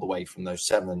program all the way from those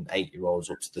 7, 8-year-olds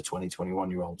up to the 20,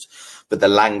 21-year-olds. But the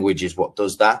language is what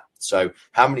does that. So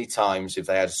how many times, if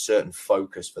they had a certain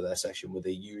focus for their session, were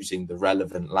they using the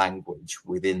relevant language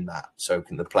within that? So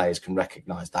the players can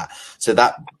recognize that. So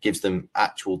that gives them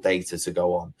actual data to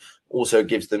go on. Also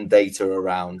gives them data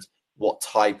around what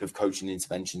type of coaching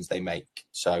interventions they make.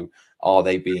 So are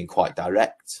they being quite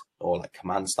direct or like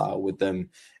command style with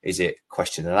them? Is it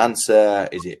question and answer?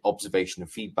 Is it observation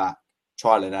and feedback,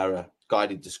 trial and error,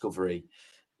 guided discovery?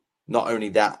 Not only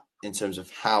that, in terms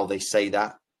of how they say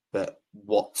that, but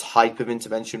what type of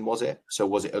intervention was it? So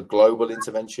was it a global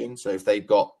intervention? So if they're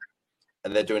doing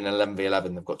an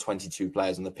 11v11, they've got 22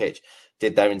 players on the pitch.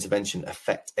 Did their intervention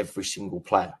affect every single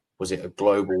player? Was it a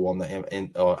global one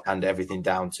and everything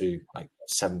down to like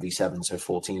 7v7, so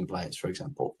 14 players, for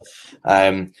example?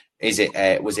 Was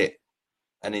it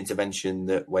an intervention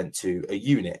that went to a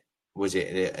unit? Was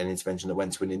it an intervention that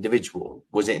went to an individual?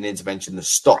 Was it an intervention that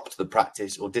stopped the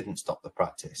practice or didn't stop the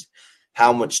practice?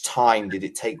 how much time did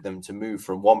it take them to move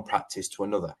from one practice to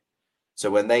another? So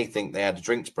when they think they had a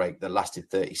drinks break that lasted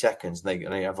 30 seconds,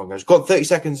 and everyone goes, "God, 30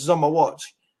 seconds is on my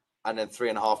watch." And then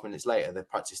 3.5 minutes later, the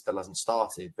practice still hasn't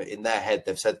started. But in their head,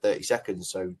 they've said 30 seconds.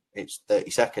 So it's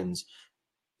 30 seconds.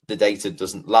 The data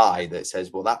doesn't lie. That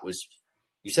says, well,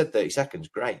 you said 30 seconds.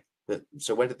 Great. But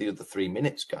so where did the other 3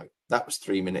 minutes go? That was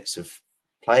 3 minutes of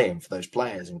playing for those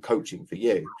players and coaching for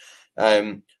you.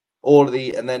 And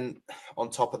then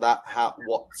on top of that,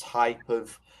 what type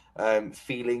of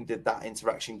feeling did that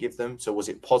interaction give them? So was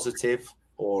it positive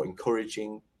or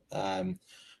encouraging?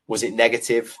 Was it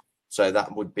negative? So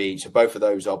that would be, so both of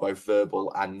those are both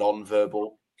verbal and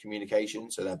non-verbal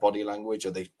communication. So their body language,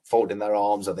 are they folding their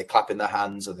arms? Are they clapping their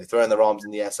hands? Are they throwing their arms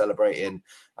in the air celebrating?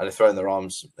 Are they throwing their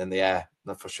arms in the air?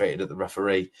 They're frustrated at the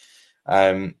referee.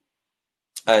 And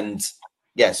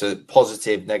yeah, so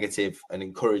positive, negative, and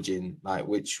encouraging, like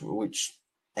which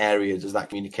area does that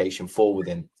communication fall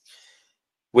within?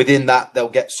 Within that, they'll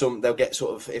get sort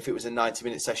of, if it was a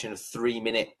 90-minute session, a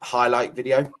 3-minute highlight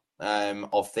video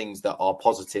of things that are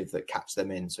positive that catch them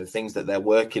in. So things that they're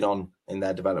working on in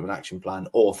their development action plan,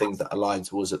 or things that align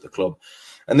to us at the club.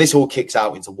 And this all kicks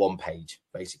out into one page,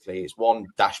 basically. It's one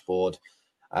dashboard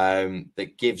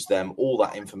that gives them all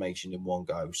that information in one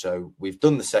go. So we've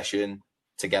done the session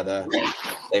together.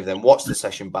 They've then watched the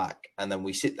session back, and then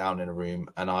we sit down in a room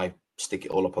and I stick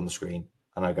it all up on the screen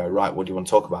and I go, right, what do you want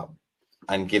to talk about?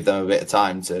 And give them a bit of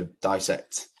time to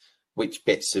dissect which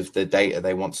bits of the data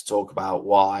they want to talk about,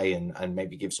 why, and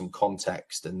maybe give some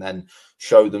context, and then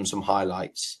show them some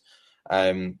highlights.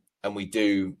 And we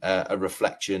do a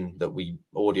reflection that we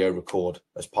audio record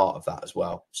as part of that as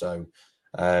well. So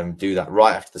do that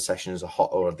right after the session as a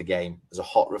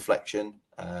hot reflection.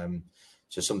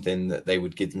 So something that they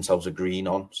would give themselves a green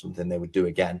on, something they would do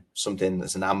again, something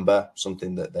that's an amber,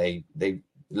 something that they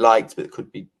liked but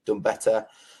could be done better,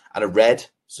 and a red,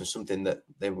 so something that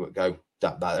they would go,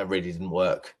 that really didn't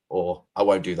work, or I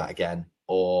won't do that again,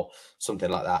 or something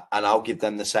like that. And I'll give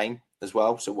them the same as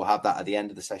well. So we'll have that at the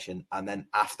end of the session and then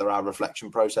after our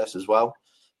reflection process as well,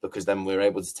 because then we're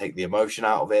able to take the emotion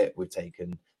out of it. We've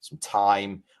taken some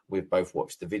time. We've both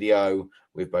watched the video.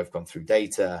 We've both gone through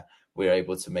data. We're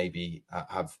able to maybe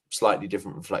have slightly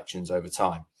different reflections over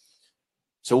time.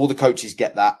 So all the coaches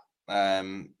get that.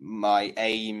 My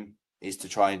aim is to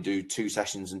try and do 2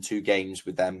 sessions and 2 games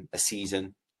with them a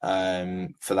season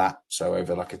for that. So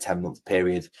over like a 10-month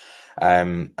period,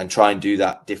 and try and do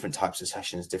that, different types of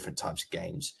sessions, different types of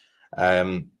games.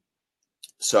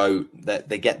 So that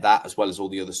they get that as well as all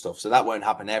the other stuff. So that won't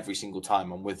happen every single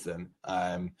time I'm with them.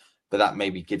 But that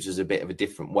maybe gives us a bit of a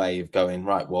different way of going,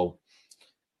 right, well,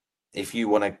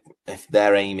 if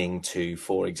they're aiming to,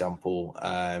 for example,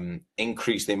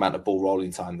 increase the amount of ball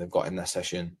rolling time they've got in their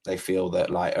session, they feel that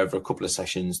like over a couple of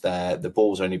sessions, the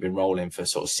ball's only been rolling for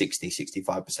sort of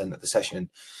 60-65% of the session.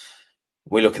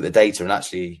 We look at the data and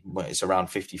actually it's around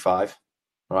 55.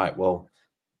 Right, well,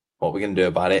 what we're going to do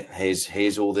about it,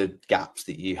 here's all the gaps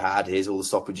that you had, here's all the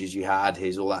stoppages you had,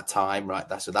 here's all that time, right?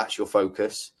 That's your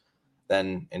focus.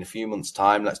 Then in a few months'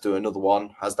 time, let's do another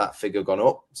one. Has that figure gone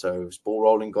up? So has ball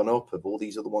rolling gone up? Have all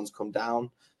these other ones come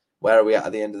down? Where are we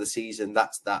at the end of the season?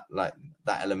 That's that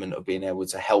element of being able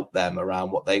to help them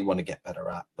around what they want to get better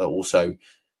at, but also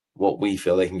what we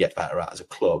feel they can get better at as a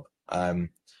club.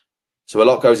 So a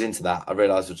lot goes into that. I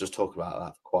realise we'll just talk about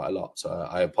that quite a lot, so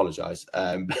I apologise.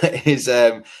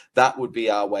 That would be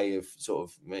our way of sort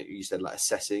of, you said like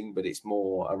assessing, but it's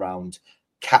more around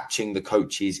catching the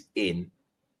coaches in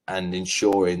and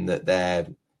ensuring that they're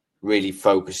really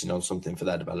focusing on something for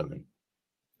their development.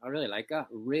 I really like that.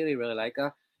 Really, really like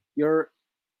that. You're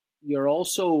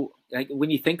also, like, when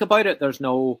you think about it,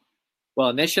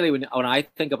 initially when I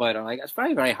think about it, I'm like, it's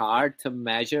very, very hard to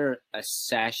measure a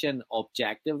session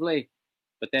objectively.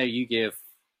 But there you give,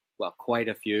 quite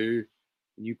a few,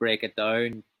 and you break it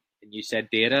down, and you said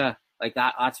data, like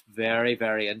that's very,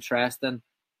 very interesting.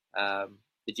 That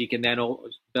you can then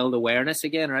build awareness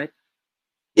again, right?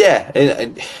 Yeah,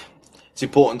 and it's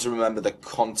important to remember the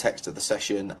context of the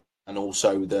session and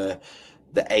also the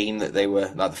aim that they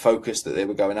were, like the focus that they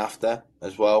were going after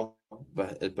as well.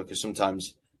 But because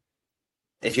sometimes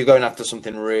if you're going after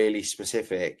something really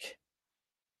specific,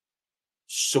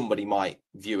 somebody might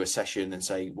view a session and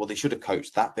say, well, they should have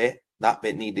coached that bit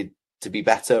needed to be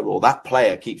better, or that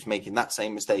player keeps making that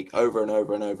same mistake over and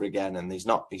over and over again, and he's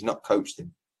not coached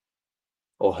him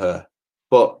or her.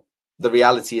 But the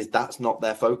reality is that's not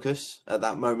their focus at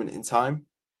that moment in time.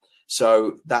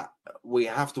 So that we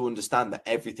have to understand that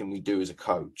everything we do as a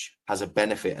coach has a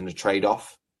benefit and a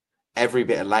trade-off. Every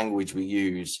bit of language we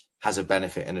use has a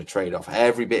benefit and a trade-off.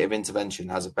 Every bit of intervention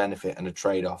has a benefit and a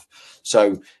trade-off.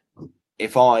 So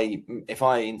if I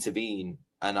intervene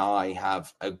and I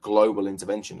have a global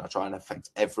intervention, I try and affect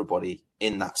everybody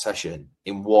in that session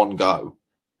in one go.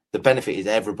 The benefit is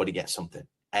everybody gets something.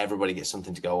 Everybody gets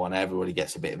something to go on. Everybody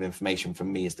gets a bit of information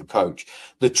from me as the coach.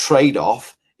 The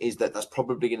trade-off is that that's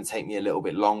probably going to take me a little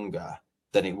bit longer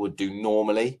than it would do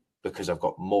normally because I've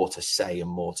got more to say and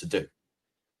more to do.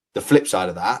 The flip side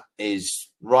of that is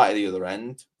right at the other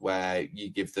end where you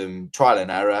give them trial and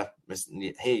error.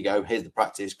 Here you go. Here's the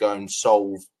practice. Go and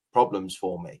solve problems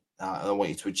for me. I want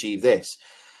you to achieve this.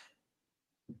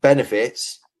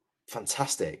 Benefits,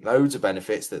 fantastic. Loads of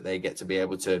benefits that they get to be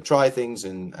able to try things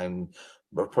and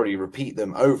probably repeat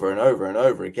them over and over and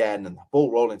over again. And the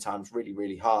ball rolling time is really,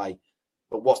 really high.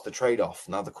 But what's the trade-off?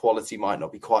 Now, the quality might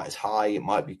not be quite as high. It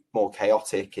might be more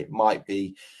chaotic. It might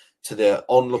be, to the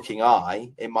onlooking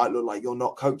eye, it might look like you're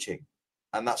not coaching.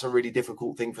 And that's a really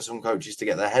difficult thing for some coaches to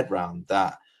get their head around,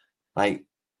 that like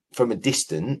from a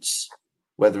distance,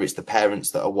 whether it's the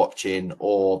parents that are watching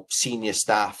or senior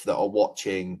staff that are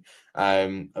watching,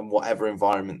 and whatever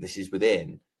environment this is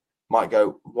within, might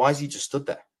go, why has he just stood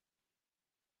there?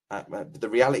 The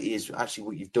reality is actually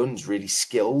what you've done is really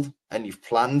skilled and you've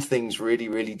planned things really,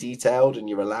 really detailed and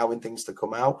you're allowing things to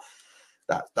come out.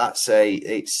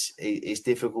 It's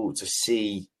difficult to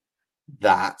see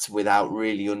that without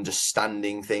really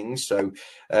understanding things. So,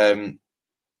 that's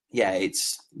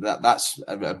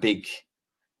a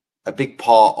big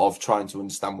part of trying to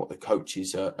understand what the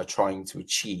coaches are trying to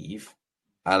achieve.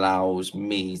 Allows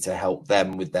me to help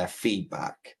them with their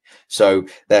feedback. So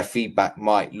their feedback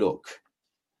might look,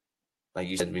 like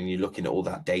you said, when you're looking at all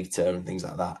that data and things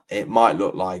like that, it might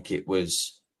look like it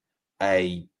was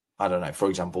I don't know, for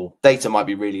example, data might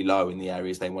be really low in the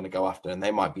areas they want to go after and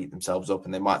they might beat themselves up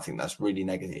and they might think that's really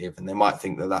negative and they might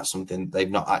think that that's something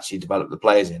they've not actually developed the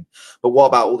players in. But what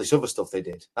about all this other stuff they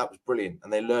did? That was brilliant.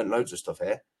 And they learned loads of stuff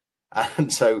here.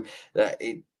 And so,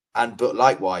 but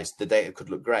likewise, the data could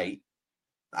look great,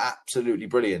 absolutely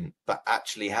brilliant. But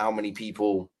actually, how many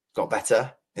people got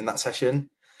better in that session?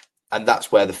 And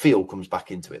that's where the feel comes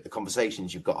back into it. The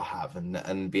conversations you've got to have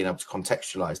and being able to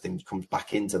contextualize things comes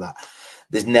back into that.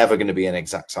 There's never going to be an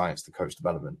exact science to coach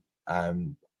development.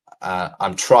 I'm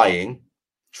trying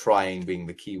being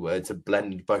the key word, to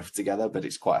blend both together, but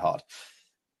it's quite hard.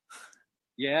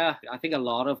 Yeah, I think a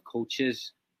lot of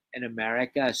coaches in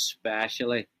America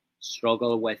especially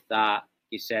struggle with that.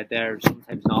 You said there,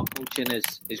 sometimes not coaching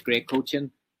is great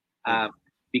coaching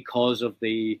because of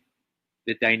the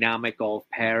dynamic of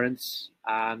parents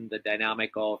and the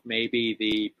dynamic of maybe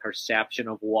the perception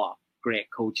of what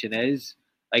great coaching is.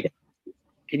 Like,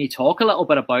 can you talk a little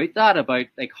bit about that, about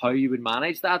like how you would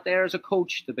manage that there as a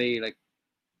coach, to be like,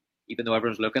 even though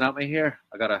everyone's looking at me here,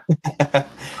 I gotta.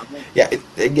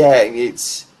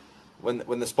 It's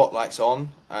when the spotlight's on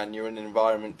and you're in an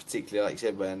environment, particularly like you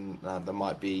said, when there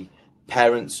might be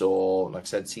parents or, like I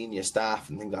said, senior staff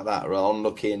and things like that are on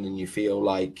looking, and you feel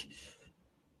like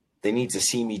they need to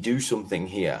see me do something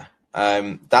here.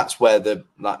 That's where the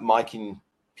miking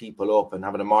people up and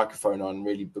having a microphone on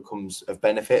really becomes of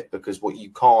benefit, because what you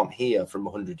can't hear from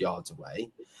 100 yards away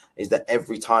is that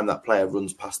every time that player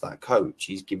runs past that coach,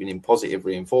 he's giving him positive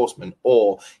reinforcement,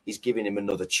 or he's giving him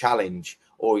another challenge,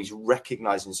 or he's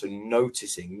recognizing. So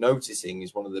noticing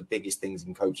is one of the biggest things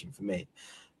in coaching for me.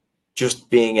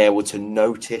 Just being able to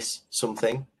notice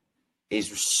something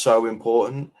is so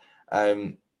important.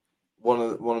 One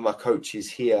of my coaches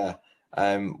here,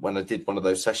 when I did one of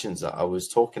those sessions that I was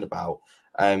talking about,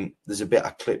 there's a bit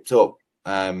I clipped up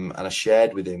and I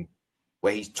shared with him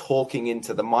where he's talking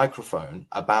into the microphone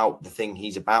about the thing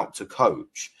he's about to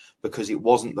coach because it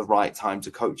wasn't the right time to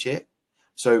coach it.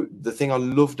 So the thing I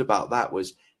loved about that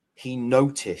was he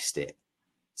noticed it.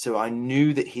 So I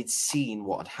knew that he'd seen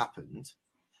what had happened,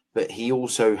 but he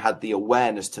also had the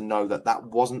awareness to know that that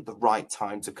wasn't the right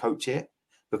time to coach it,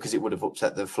 because it would have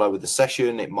upset the flow of the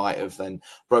session. It might have then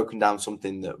broken down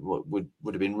something that would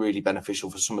have been really beneficial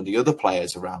for some of the other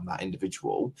players around that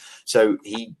individual. So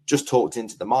he just talked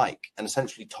into the mic and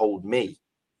essentially told me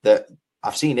that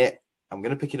I've seen it. I'm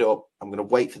going to pick it up. I'm going to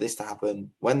wait for this to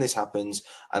happen. When this happens,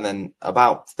 and then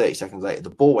about 30 seconds later, the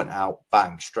ball went out,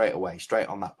 bang, straight away, straight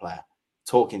on that player,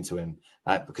 talking to him,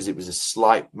 because it was a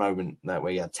slight moment where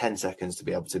you had 10 seconds to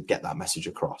be able to get that message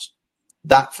across.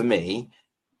 That for me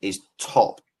is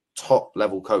top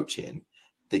level coaching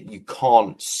that you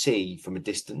can't see from a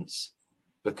distance,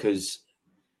 because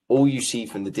all you see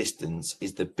from the distance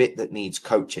is the bit that needs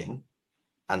coaching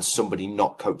and somebody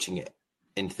not coaching it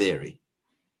in theory.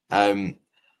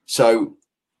 So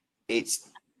it's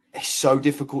so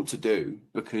difficult to do,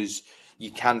 because you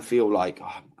can feel like,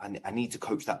 oh, I need to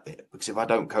coach that bit, because if I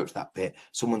don't coach that bit,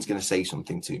 someone's going to say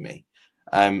something to me.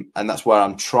 And that's where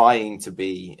I'm trying to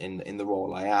be in the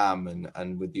role I am,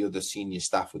 and with the other senior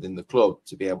staff within the club,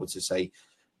 to be able to say,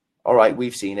 all right,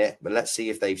 we've seen it, but let's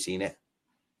see if they've seen it.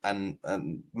 And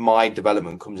my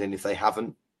development comes in if they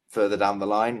haven't, further down the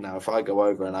line. Now, if I go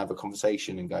over and I have a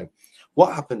conversation and go,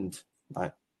 what happened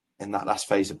in that last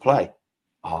phase of play?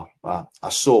 I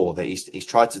saw that he's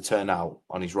tried to turn out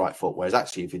on his right foot, whereas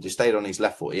actually if he just stayed on his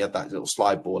left foot, he had that little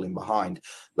slide ball in behind.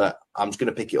 But I'm just going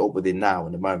to pick it up with him now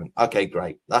in a moment. Okay,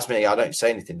 great. That's me. I don't say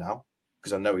anything now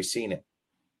because I know he's seen it.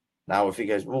 Now, if he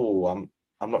goes, oh,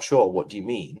 I'm not sure. What do you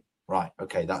mean? Right.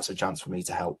 Okay, that's a chance for me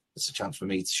to help. It's a chance for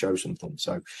me to show something.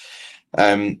 So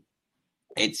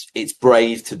it's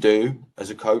brave to do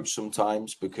as a coach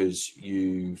sometimes, because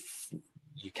you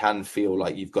can feel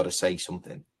like you've got to say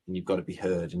something. And you've got to be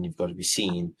heard and you've got to be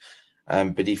seen.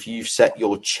 But if you've set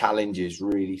your challenges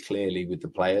really clearly with the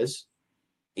players,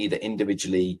 either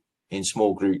individually, in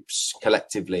small groups,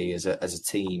 collectively as a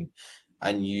team,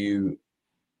 and you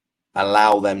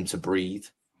allow them to breathe,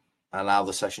 allow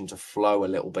the session to flow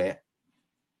a little bit,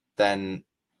 then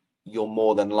you're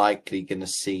more than likely going to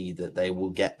see that they will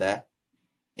get there.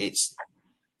 It's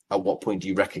at what point do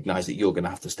you recognize that you're going to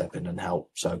have to step in and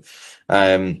help? So,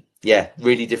 yeah,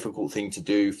 really difficult thing to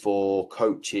do for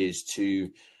coaches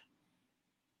to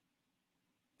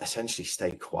essentially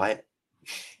stay quiet.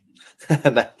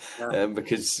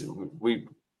 Because we,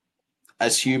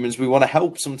 as humans, we want to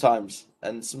help sometimes,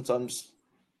 and sometimes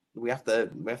we have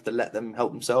to let them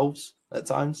help themselves at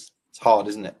times. It's hard,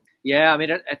 isn't it? Yeah,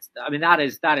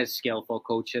 that is skillful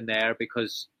coaching there,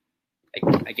 because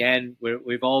again,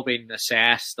 we've all been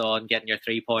assessed on getting your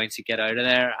 3 points to get out of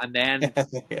there, and then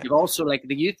yeah. You've also, like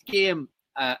the youth game.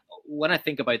 When I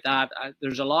think about that,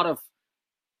 there's a lot of.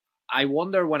 I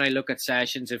wonder when I look at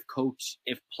sessions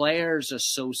if players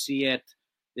associate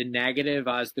the negative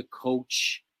as the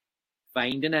coach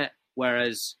finding it,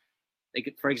 whereas,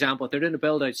 like, for example, if they're doing a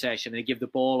build-out session and they give the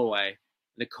ball away and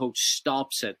the coach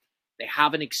stops it, they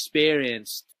haven't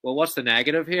experienced. Well, what's the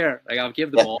negative here? Like, I'll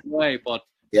give the ball away, but.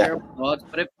 Yeah. But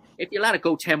if you let it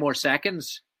go 10 more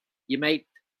seconds, you might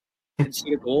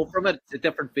see a goal from it. It's a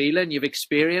different feeling. You've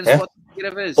experienced what the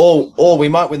negative is. Or we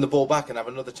might win the ball back and have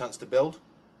another chance to build.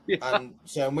 Yeah. And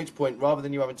so in which point, rather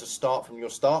than you having to start from your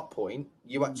start point,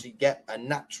 you actually get a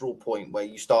natural point where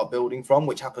you start building from,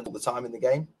 which happens all the time in the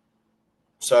game.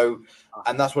 So,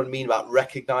 and that's what I mean about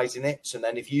recognizing it. So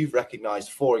then if you've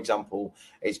recognized, for example,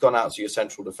 it's gone out to your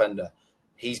central defender,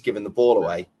 he's given the ball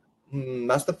away.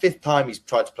 That's the 5th time he's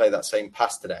tried to play that same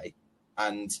pass today,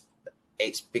 and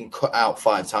it's been cut out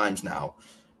 5 times now.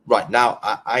 Right, now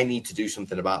I need to do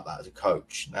something about that as a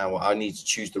coach. Now I need to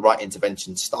choose the right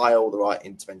intervention style, the right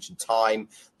intervention time,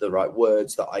 the right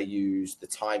words that I use, the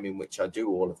time in which I do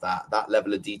all of that. That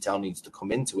level of detail needs to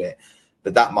come into it,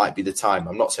 but that might be the time.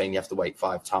 I'm not saying you have to wait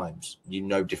 5 times. You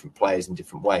know different players in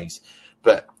different ways,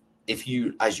 but if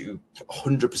you, as you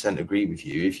 100% agree with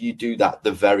you, if you do that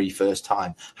the very first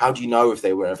time, how do you know if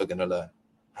they were ever going to learn?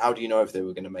 How do you know if they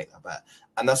were going to make that bet?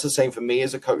 And that's the same for me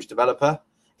as a coach developer.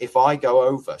 If I go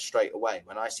over straight away,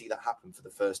 when I see that happen for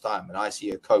the first time and I see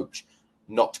a coach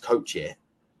not coach it,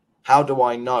 how do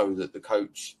I know that the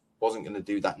coach wasn't going to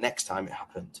do that next time it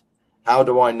happened? How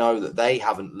do I know that they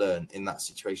haven't learned in that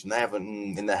situation? They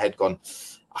haven't in their head gone,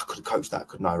 I could have coached that,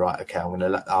 couldn't I? Right, okay, I'm going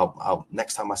to I'll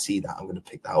next time I see that, I'm going to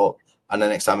pick that up. And the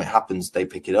next time it happens, they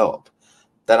pick it up.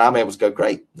 Then I'm able to go,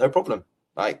 great, no problem.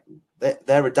 Like,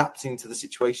 they're adapting to the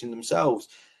situation themselves.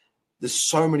 There's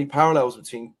so many parallels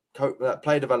between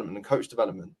player development and coach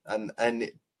development.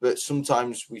 But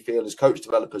sometimes we feel as coach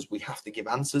developers, we have to give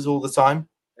answers all the time.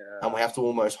 Yeah. And we have to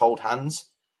almost hold hands.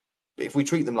 But if we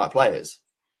treat them like players,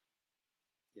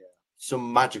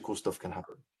 some magical stuff can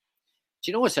happen.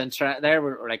 Do you know what's interesting there?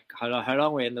 We're like, how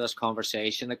long we're into this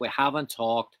conversation? Like, we haven't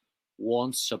talked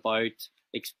once about,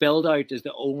 like, build out is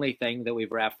the only thing that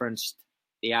we've referenced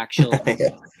the actual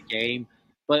game.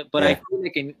 But I feel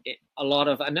like in a lot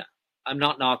of, and I'm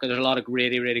not knocking, there's a lot of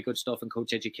really, really good stuff in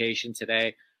coach education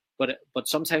today. But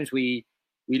sometimes we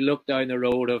look down the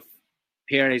road of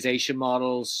periodization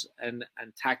models and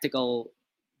tactical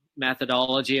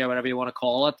methodology or whatever you want to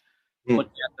call it.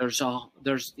 But there's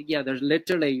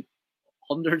literally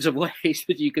hundreds of ways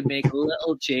that you can make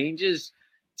little changes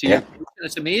to your coach, and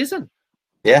it's amazing.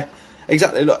 Yeah,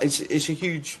 exactly. Look, it's a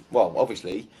huge. Well,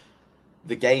 obviously,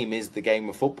 the game is the game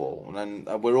of football, and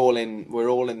we're all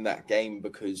in that game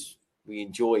because we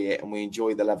enjoy it and we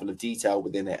enjoy the level of detail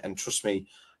within it. And trust me,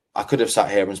 I could have sat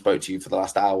here and spoke to you for the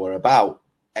last hour about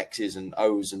X's and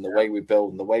O's and the way we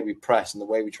build and the way we press and the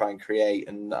way we try and create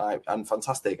and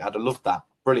fantastic. I'd have loved that.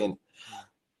 Brilliant.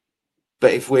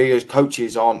 But if we as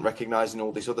coaches aren't recognizing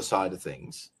all this other side of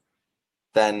things,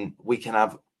 then we can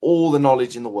have all the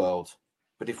knowledge in the world.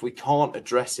 But if we can't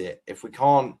address it, if we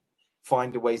can't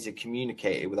find a way to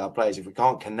communicate it with our players, if we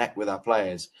can't connect with our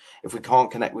players, if we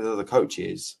can't connect with other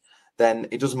coaches, then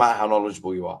it doesn't matter how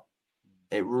knowledgeable you are.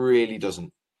 It really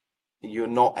doesn't. You're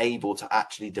not able to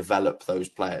actually develop those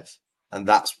players. And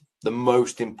that's the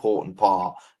most important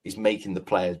part, is making the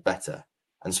players better.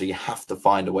 And so you have to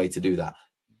find a way to do that.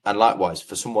 And likewise,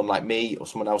 for someone like me or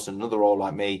someone else in another role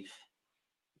like me,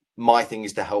 my thing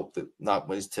is to help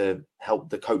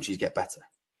the coaches get better.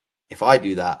 If I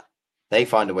do that, they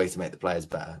find a way to make the players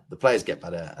better. The players get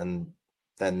better, and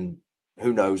then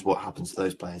who knows what happens to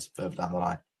those players further down the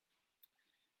line.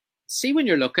 See, when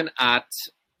you're looking at,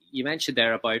 you mentioned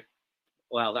there about,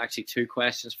 well, actually two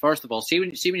questions. First of all, see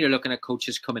when you're looking at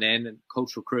coaches coming in and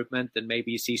coach recruitment, and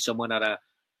maybe you see someone at a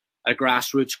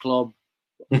grassroots club,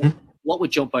 what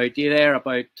would jump out to you there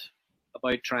about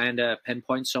trying to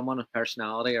pinpoint someone, a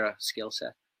personality or a skill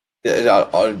set?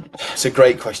 It's a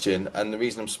great question, and the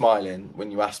reason I'm smiling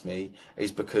when you asked me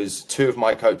is because two of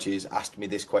my coaches asked me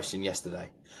this question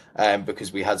yesterday,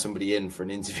 because we had somebody in for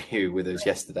an interview with us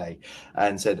yesterday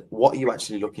and said, what are you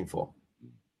actually looking for?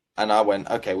 And I went,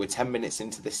 okay, we're 10 minutes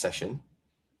into this session.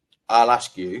 I'll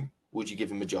ask you, would you give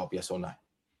him a job, yes or no?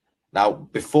 Now,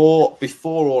 before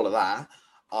all of that,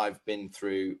 I've been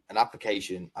through an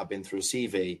application, I've been through a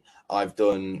CV, I've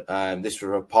done this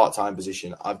for a part-time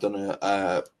position, I've done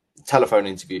a telephone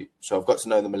interview, so I've got to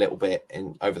know them a little bit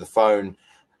over the phone.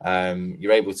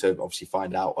 You're able to obviously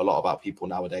find out a lot about people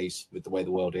nowadays with the way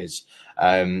the world is,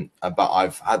 but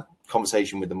I've had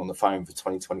conversation with them on the phone for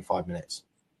 20-25 minutes.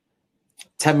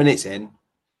 10 minutes in,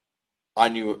 I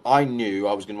knew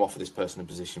I was going to offer this person a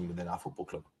position within our football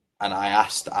club, and I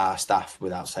asked our staff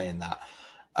without saying that,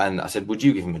 and I said, would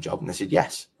you give him a job? And they said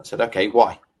yes. I said, okay,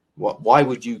 why? Why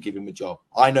would you give him a job?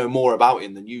 I know more about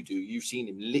him than you do. You've seen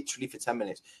him literally for 10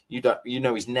 minutes. You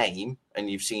know his name, and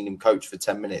you've seen him coach for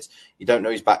 10 minutes. You don't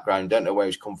know his background. You don't know where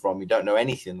he's come from. You don't know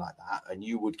anything like that. And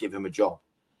you would give him a job.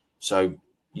 So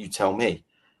you tell me.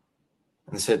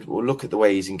 And they said, well, look at the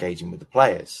way he's engaging with the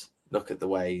players. Look at the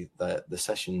way that the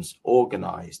session's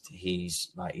organised.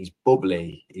 He's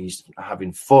bubbly. He's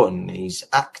having fun. He's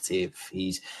active.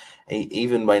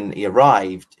 Even when he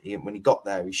arrived, when he got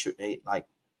there,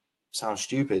 sounds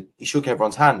stupid, he shook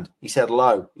everyone's hand. He said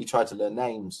hello. He tried to learn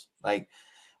names. Like,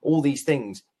 all these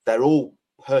things, they're all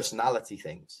personality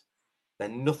things. They're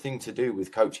nothing to do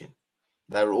with coaching.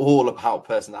 They're all about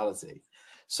personality.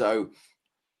 So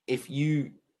if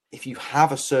you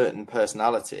have a certain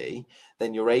personality,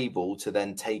 then you're able to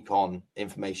then take on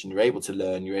information. You're able to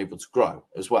learn. You're able to grow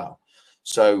as well.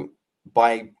 So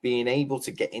by being able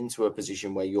to get into a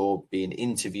position where you're being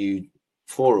interviewed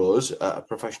for us at a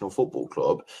professional football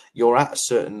club, you're at a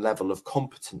certain level of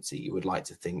competency, you would like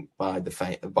to think, by the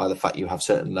fact you have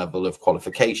certain level of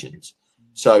qualifications.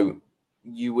 So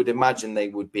you would imagine they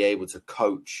would be able to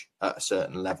coach at a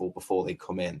certain level before they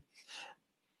come in.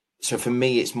 So for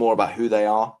me, it's more about who they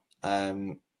are.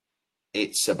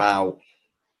 It's about,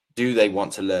 do they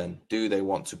want to learn? Do they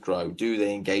want to grow? Do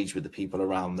they engage with the people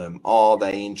around them? Are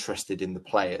they interested in the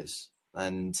players?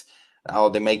 And are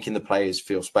they making the players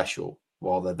feel special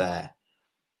while they're there?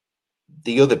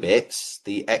 The other bits,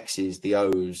 the X's, the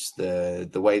O's, the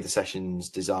way the session's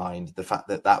designed, the fact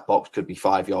that box could be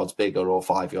 5 yards bigger or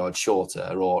 5 yards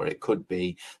shorter, or it could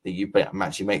be that you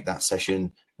actually make that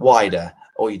session wider,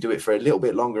 or you do it for a little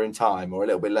bit longer in time or a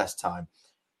little bit less time,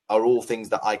 are all things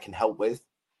that I can help with.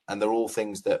 And they're all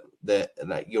things that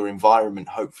your environment,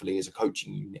 hopefully, as a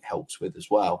coaching unit, helps with as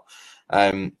well.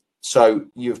 So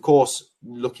you, of course,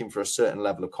 looking for a certain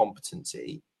level of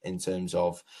competency in terms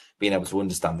of being able to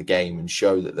understand the game and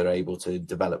show that they're able to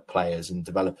develop players and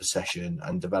develop a session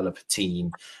and develop a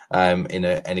team in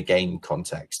a game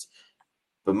context.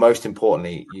 But most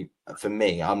importantly, for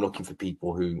me, I'm looking for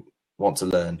people who want to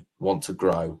learn, want to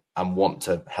grow, and want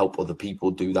to help other people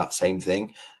do that same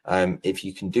thing. If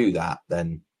you can do that,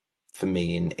 then for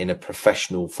me, in a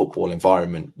professional football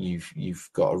environment, you've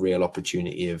got a real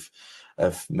opportunity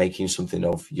of making something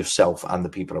of yourself and the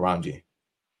people around you.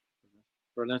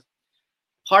 Brilliant.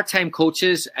 Part-time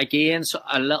coaches, again, so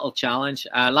a little challenge.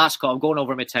 Last couple, I'm going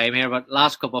over my time here, but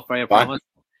last couple for you, I promise.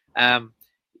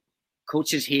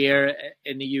 Coaches here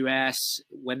in the US,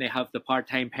 when they have the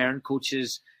part-time parent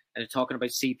coaches and they're talking about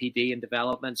CPD and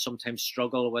development, sometimes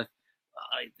struggle with,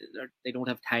 they don't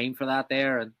have time for that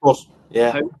there. And of course,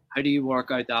 yeah. How do you work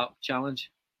out that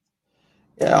challenge?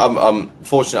 Yeah, I'm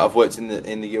fortunate. I've worked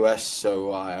in the US,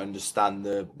 so I understand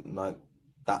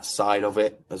that side of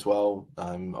it as well.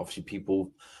 Obviously,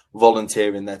 people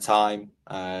volunteering their time,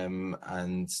 and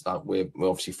we're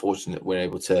obviously fortunate we're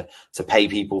able to pay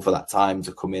people for that time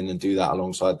to come in and do that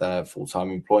alongside their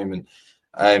full-time employment.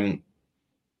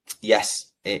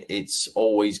 Yes, it's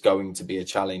always going to be a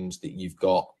challenge that you've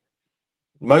got.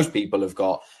 Most people have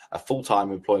got a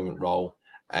full-time employment role,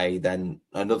 then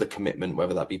another commitment,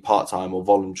 whether that be part-time or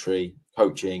voluntary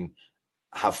coaching,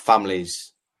 have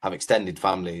families, have extended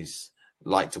families,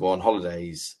 like to go on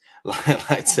holidays,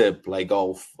 like to play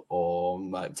golf or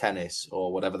like tennis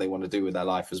or whatever they want to do with their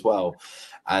life as well.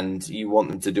 And you want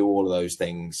them to do all of those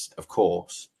things, of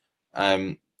course.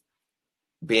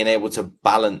 Being able to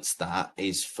balance that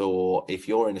is for, if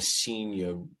you're in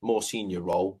a more senior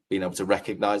role, being able to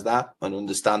recognize that and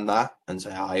understand that and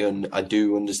say, I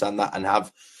do understand that, and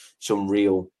have some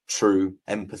real true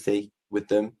empathy with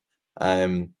them.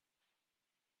 I've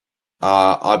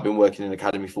been working in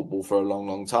academy football for a long,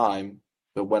 long time,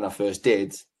 but when I first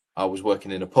did, I was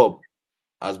working in a pub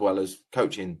as well as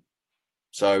coaching.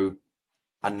 So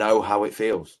I know how it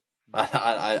feels.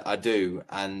 I do.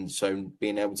 And so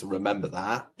being able to remember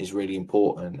that is really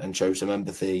important, and show some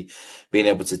empathy, being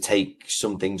able to take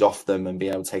some things off them and be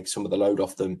able to take some of the load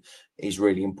off them is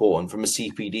really important. From a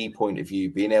CPD point of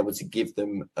view, being able to give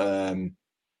them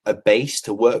a base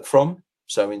to work from.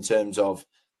 So in terms of,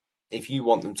 if you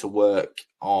want them to work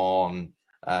on,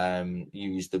 you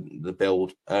used the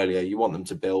build earlier, you want them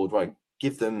to build, right,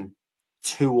 give them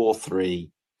 2 or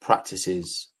 3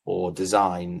 practices or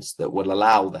designs that will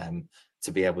allow them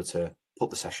to be able to put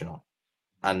the session on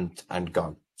and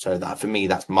go. So that, for me,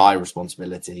 that's my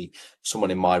responsibility,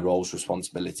 someone in my role's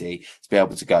responsibility, to be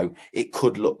able to go, it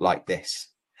could look like this,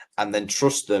 and then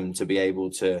trust them to be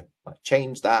able to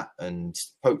change that and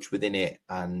coach within it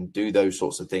and do those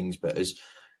sorts of things. But as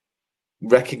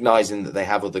recognizing that they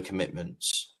have other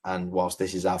commitments, and whilst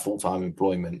this is our full-time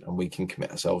employment and we can commit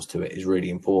ourselves to it, is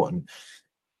really important.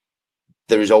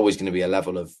 There is always going to be a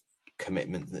level of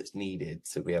commitment that's needed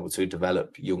to be able to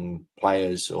develop young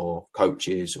players or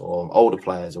coaches or older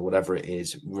players or whatever it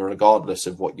is, regardless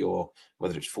of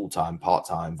whether it's full-time,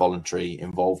 part-time, voluntary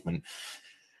involvement.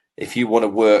 If you want to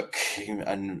work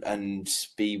and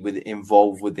be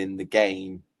involved within the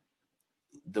game,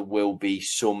 there will be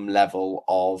some level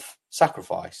of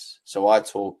sacrifice. So I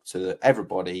talk to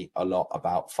everybody a lot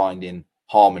about finding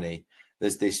harmony.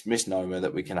 There's this misnomer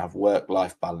that we can have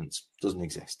work-life balance. Doesn't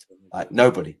exist. Like,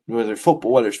 nobody, whether it's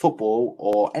football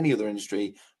or any other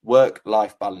industry,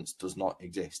 work-life balance does not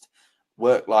exist.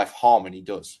 Work-life harmony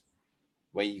does,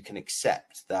 where you can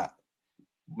accept that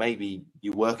maybe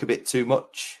you work a bit too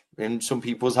much in some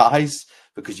people's eyes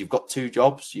because you've got 2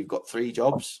 jobs, you've got 3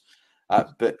 jobs.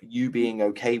 But you being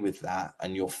okay with that,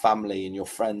 and your family and your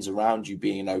friends around you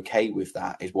being okay with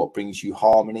that, is what brings you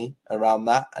harmony around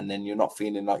that. And then you're not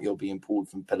feeling like you're being pulled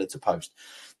from pillar to post.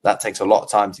 That takes a lot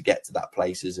of time to get to that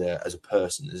place as a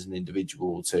person, as an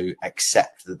individual, to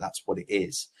accept that that's what it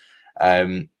is.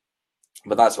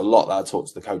 But that's a lot that I talk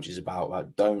to the coaches about. Like,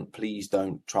 please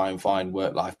don't try and find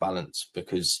work-life balance,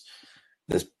 because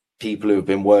there's people who have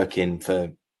been working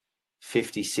for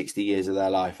 50, 60 years of their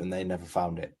life and they never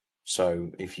found it. So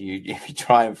if you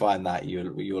try and find that,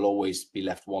 you'll always be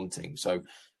left wanting. So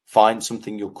find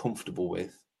something you're comfortable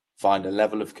with, find a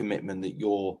level of commitment that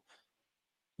you're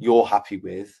happy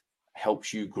with,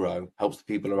 helps you grow, helps the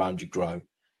people around you grow,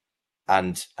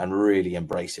 and really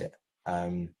embrace it.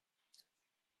 And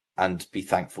be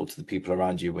thankful to the people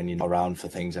around you when you're not around for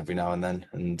things every now and then,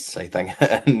 and say thank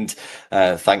them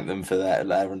for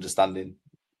their understanding.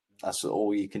 That's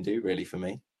all you can do, really, for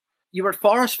me. You were at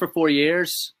Forest for 4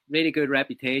 years, really good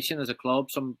reputation as a club,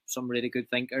 some really good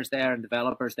thinkers there and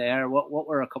developers there. What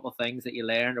were a couple of things that you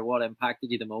learned, or what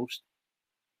impacted you the most?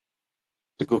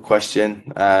 It's a good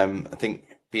question. I think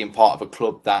being part of a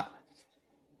club that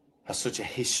has such a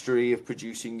history of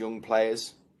producing young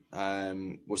players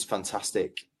was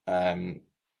fantastic. They've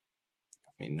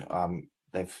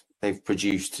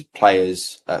produced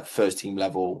players at first team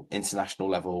level, international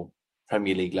level,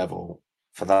 Premier League level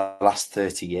for the last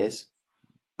 30 years.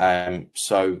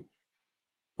 So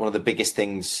one of the biggest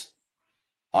things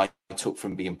I took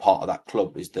from being part of that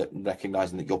club is that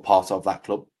recognizing that you're part of that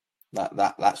club.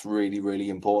 That's really, really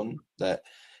important. That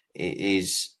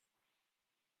it's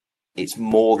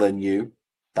more than you,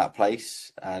 that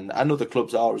place, and other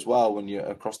clubs are as well. When you're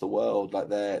across the world, like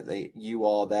you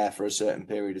are there for a certain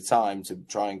period of time to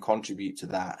try and contribute to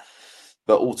that,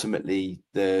 but ultimately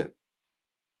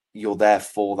you're there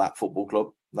for that football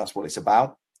club. That's what it's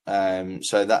about.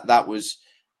 So that was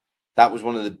that was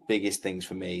one of the biggest things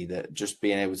for me, that just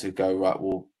being able to go, right,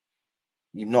 well,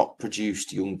 you've not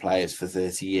produced young players for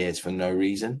 30 years for no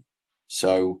reason.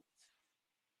 So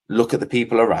look at the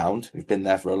people around who've been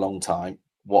there for a long time.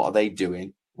 What are they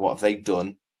doing? What have they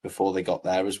done before they got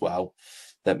there as well?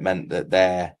 That meant that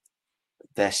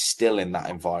they're still in that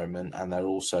environment, and they're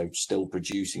also still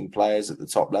producing players at the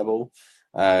top level.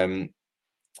 And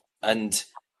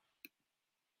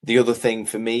the other thing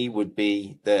for me would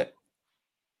be that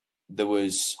there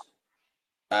was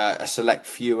a select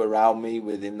few around me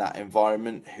within that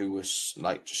environment who was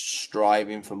like just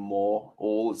striving for more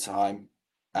all the time,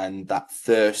 and that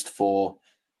thirst for,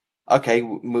 okay,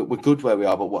 we're good where we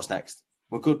are, but what's next?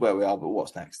 We're good where we are, but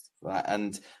what's next? Right?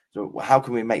 And so how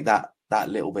can we make that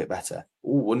little bit better?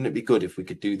 Oh, wouldn't it be good if we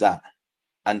could do that?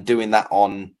 And doing that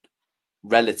on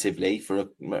relatively for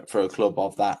a club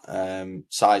of that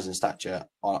size and stature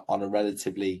on a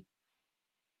relatively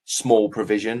small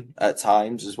provision at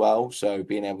times as well. So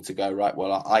being able to go, right,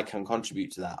 well, I can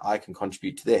contribute to that. I can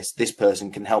contribute to this. This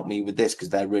person can help me with this because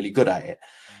they're really good at it.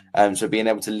 So being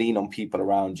able to lean on people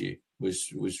around you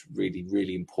was really,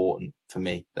 really important for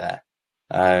me there.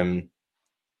 And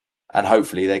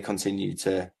hopefully they continue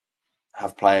to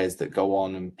have players that go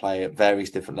on and play at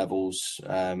various different levels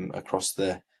across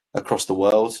the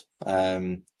world,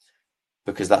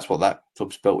 because that's what that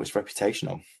club's built its reputation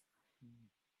on.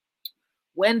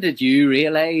 When did you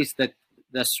realise that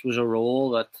this was a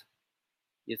role that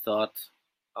you thought,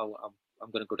 oh,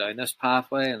 I'm going to go down this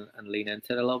pathway and lean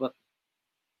into it a little bit?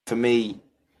 For me,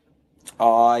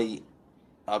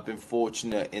 I've been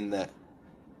fortunate in that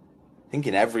I think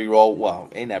in every role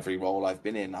I've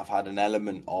been in, I've had an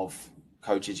element of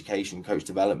coach education, coach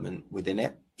development within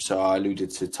it. So I alluded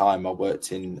to time I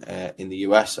worked in the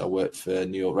US. I worked for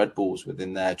New York Red Bulls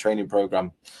within their training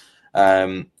program.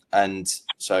 And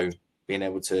so being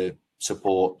able to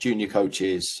support junior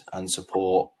coaches and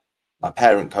support my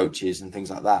parent coaches and things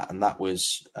like that. And that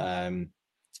was,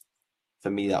 for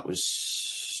me, that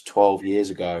was 12 years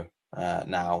ago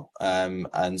now.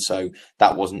 And so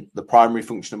that wasn't the primary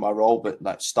function of my role, but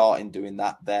like starting doing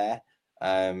that there.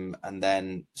 And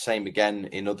then same again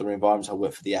in other environments. I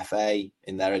worked for the FA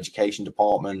in their education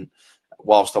department.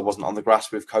 Whilst I wasn't on the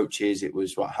grass with coaches, it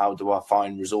was how do I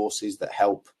find resources that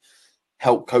help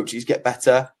coaches get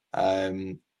better?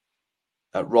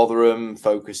 At Rotherham,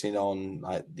 focusing on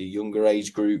like the younger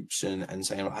age groups and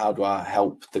saying how do I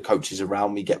help the coaches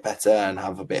around me get better and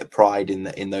have a bit of pride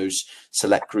in those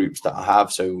select groups that I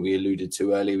have. So we alluded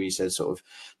to earlier, we said sort of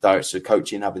directors of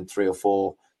coaching having 3 or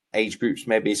 4 age groups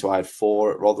maybe. So I had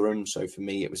 4 at Rotherham. So for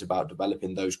me, it was about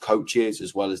developing those coaches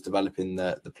as well as developing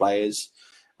the players.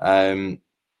 And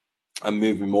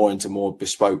moving more into more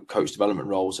bespoke coach development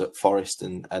roles at Forest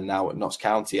and now at Notts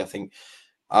County. I think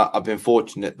I've been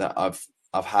fortunate that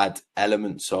I've had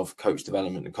elements of coach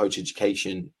development and coach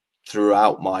education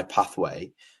throughout my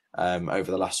pathway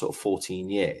over the last sort of 14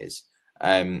 years.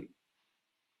 And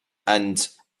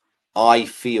I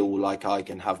feel like I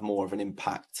can have more of an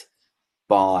impact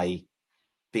by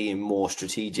being more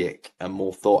strategic and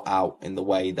more thought out in the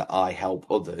way that I help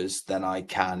others than I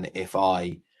can if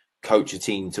I coach a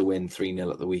team to win 3-0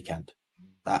 at the weekend.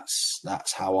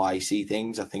 That's how I see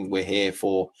things. I think we're here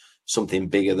for something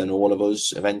bigger than all of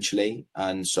us eventually.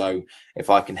 And so if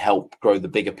I can help grow the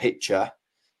bigger picture,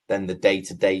 then the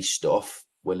day-to-day stuff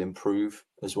will improve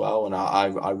as well. And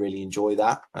I really enjoy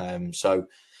that. So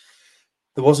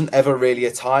there wasn't ever really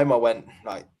a time I went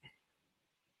like,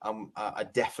 I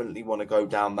definitely want to go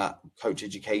down that coach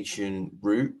education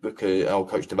route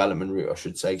coach development route, I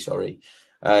should say, sorry.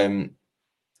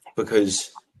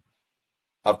 Because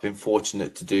I've been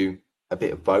fortunate to do a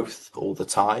bit of both all the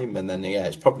time. And then,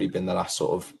 it's probably been the last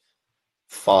sort of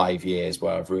 5 years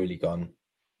where I've really gone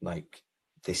like,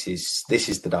 this is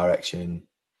the direction,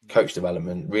 coach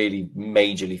development, really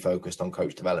majorly focused on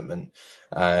coach development.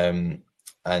 And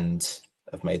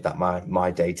I've made that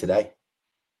my day to day.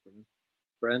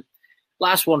 Brilliant.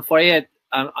 Last one for you.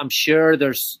 I'm sure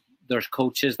there's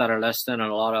coaches that are listening, and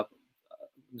a lot of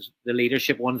the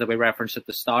leadership ones that we referenced at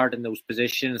the start in those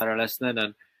positions that are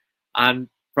listening and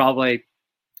probably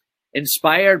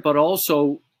inspired, but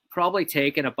also probably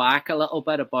taken aback a little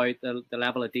bit about the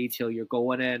level of detail you're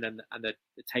going in and the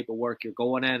type of work you're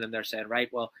going in. And they're saying, right,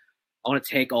 well, I want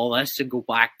to take all this and go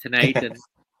back tonight. And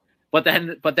but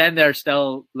then they're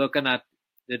still looking at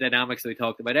the dynamics that we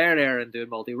talked about earlier and doing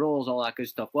multi-roles, all that good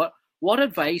stuff. What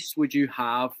advice would you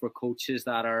have for coaches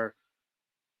that are,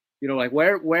 like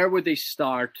where would they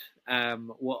start?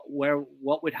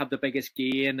 What would have the biggest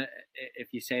gain if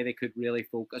you say they could really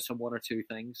focus on 1 or 2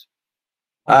 things?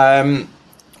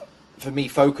 For me,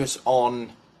 focus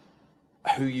on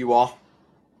who you are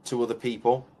to other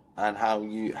people and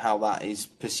how that is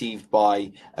perceived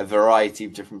by a variety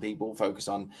of different people. Focus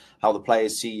on how the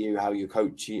players see you, how your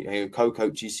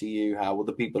co-coaches see you, how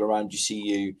other people around you see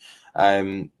you,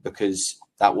 because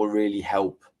that will really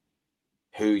help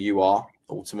who you are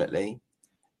ultimately.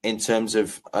 In terms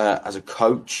of as a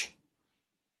coach,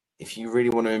 if you really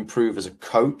want to improve as a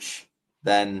coach,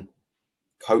 then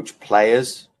coach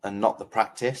players and not the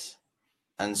practice.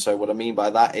 And so what I mean by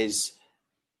that is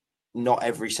not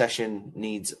every session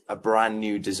needs a brand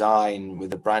new design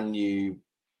with a brand new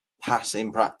pass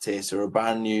in practice or a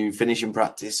brand new finish in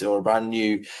practice or a brand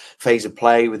new phase of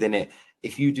play within it.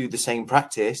 If you do the same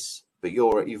practice, but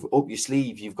you've up your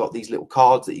sleeve, you've got these little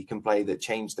cards that you can play that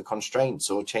change the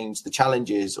constraints or change the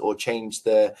challenges or change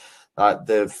the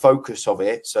focus of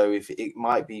it. So if it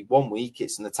might be 1 week,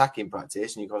 it's an attacking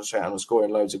practice and you concentrate on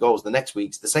scoring loads of goals. The next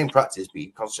week's the same practice, but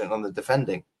you concentrate on the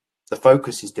defending. The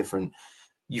focus is different.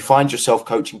 You find yourself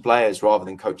coaching players rather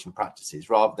than coaching practices,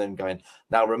 rather than going,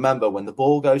 now remember, when the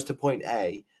ball goes to point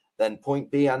A, then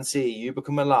point B and C, you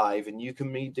become alive and you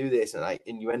can do this.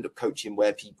 And you end up coaching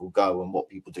where people go and what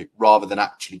people do rather than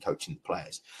actually coaching the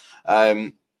players.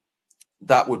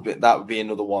 That would be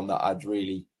another one that I'd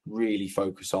really, really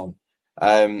focus on.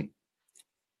 And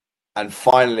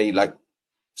finally,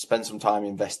 spend some time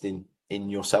investing in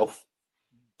yourself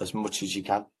as much as you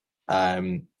can.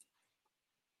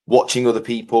 Watching other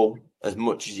people as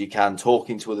much as you can,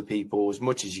 talking to other people as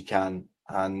much as you can,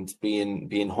 and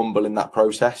being humble in that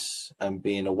process and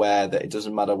being aware that it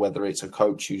doesn't matter whether it's a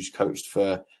coach who's coached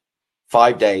for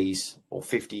 5 days or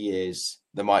 50 years,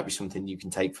 there might be something you can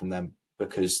take from them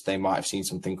because they might have seen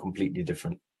something completely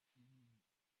different.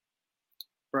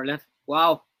 Brilliant.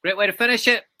 Wow. Great way to finish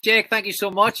it. Jake, thank you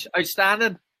so much.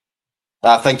 Outstanding.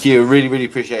 Thank you. Really, really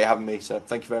appreciate you having me. So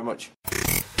thank you very much.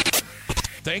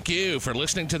 Thank you for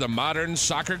listening to the Modern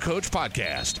Soccer Coach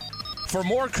Podcast. For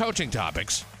more coaching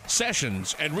topics,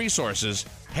 sessions, and resources,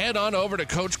 head on over to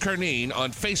Coach Curneen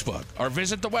on Facebook or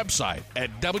visit the website at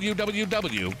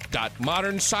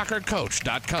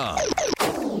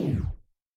www.modernsoccercoach.com.